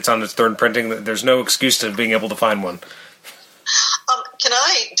 now that it's on its third printing, there's no excuse to being able to find one. Can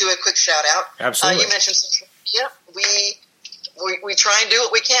I do a quick shout out? Absolutely. You mentioned social media. We try and do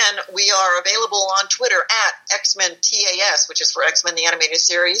what we can. We are available on Twitter at X-Men TAS, which is for X-Men the Animated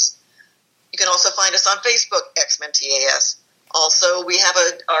Series. You can also find us on Facebook, X-Men TAS. Also, we have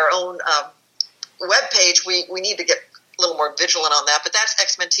our own webpage. We need to get a little more vigilant on that, but that's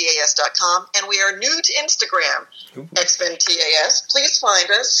xmentas.com. And we are new to Instagram, X-Men TAS. Please find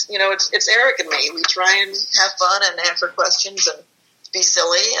us. It's Eric and me. We try and have fun and answer questions and be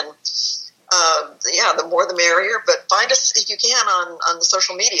silly, and the more the merrier. But find us if you can on the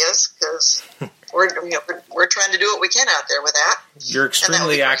social medias, because we're trying to do what we can out there with that. You're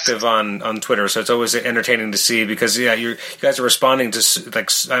extremely active on Twitter, so it's always entertaining to see, because you guys are responding to,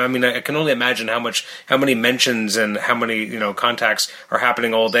 I can only imagine how many mentions and how many contacts are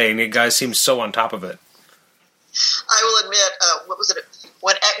happening all day, and you guys seem so on top of it. I will admit, what was it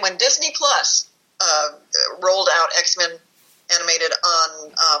when Disney Plus rolled out X-Men Animated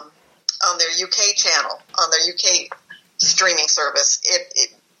on their UK channel, on their UK streaming service.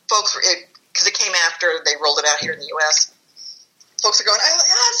 Because it came after they rolled it out here in the US. Folks are going,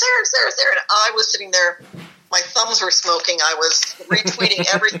 it's there. And I was sitting there, my thumbs were smoking. I was retweeting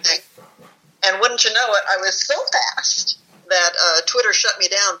everything. And wouldn't you know it, I was so fast that Twitter shut me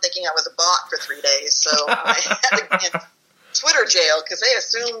down thinking I was a bot for 3 days. So I had to be in Twitter jail because they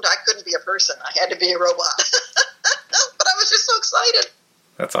assumed I couldn't be a person. I had to be a robot. But I was just so excited.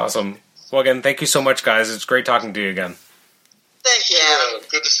 That's awesome. Well, again, thank you so much, guys. It's great talking to you again. Thank you. Yeah,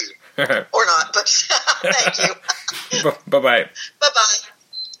 good to see you. Or not, but thank you. Bye-bye.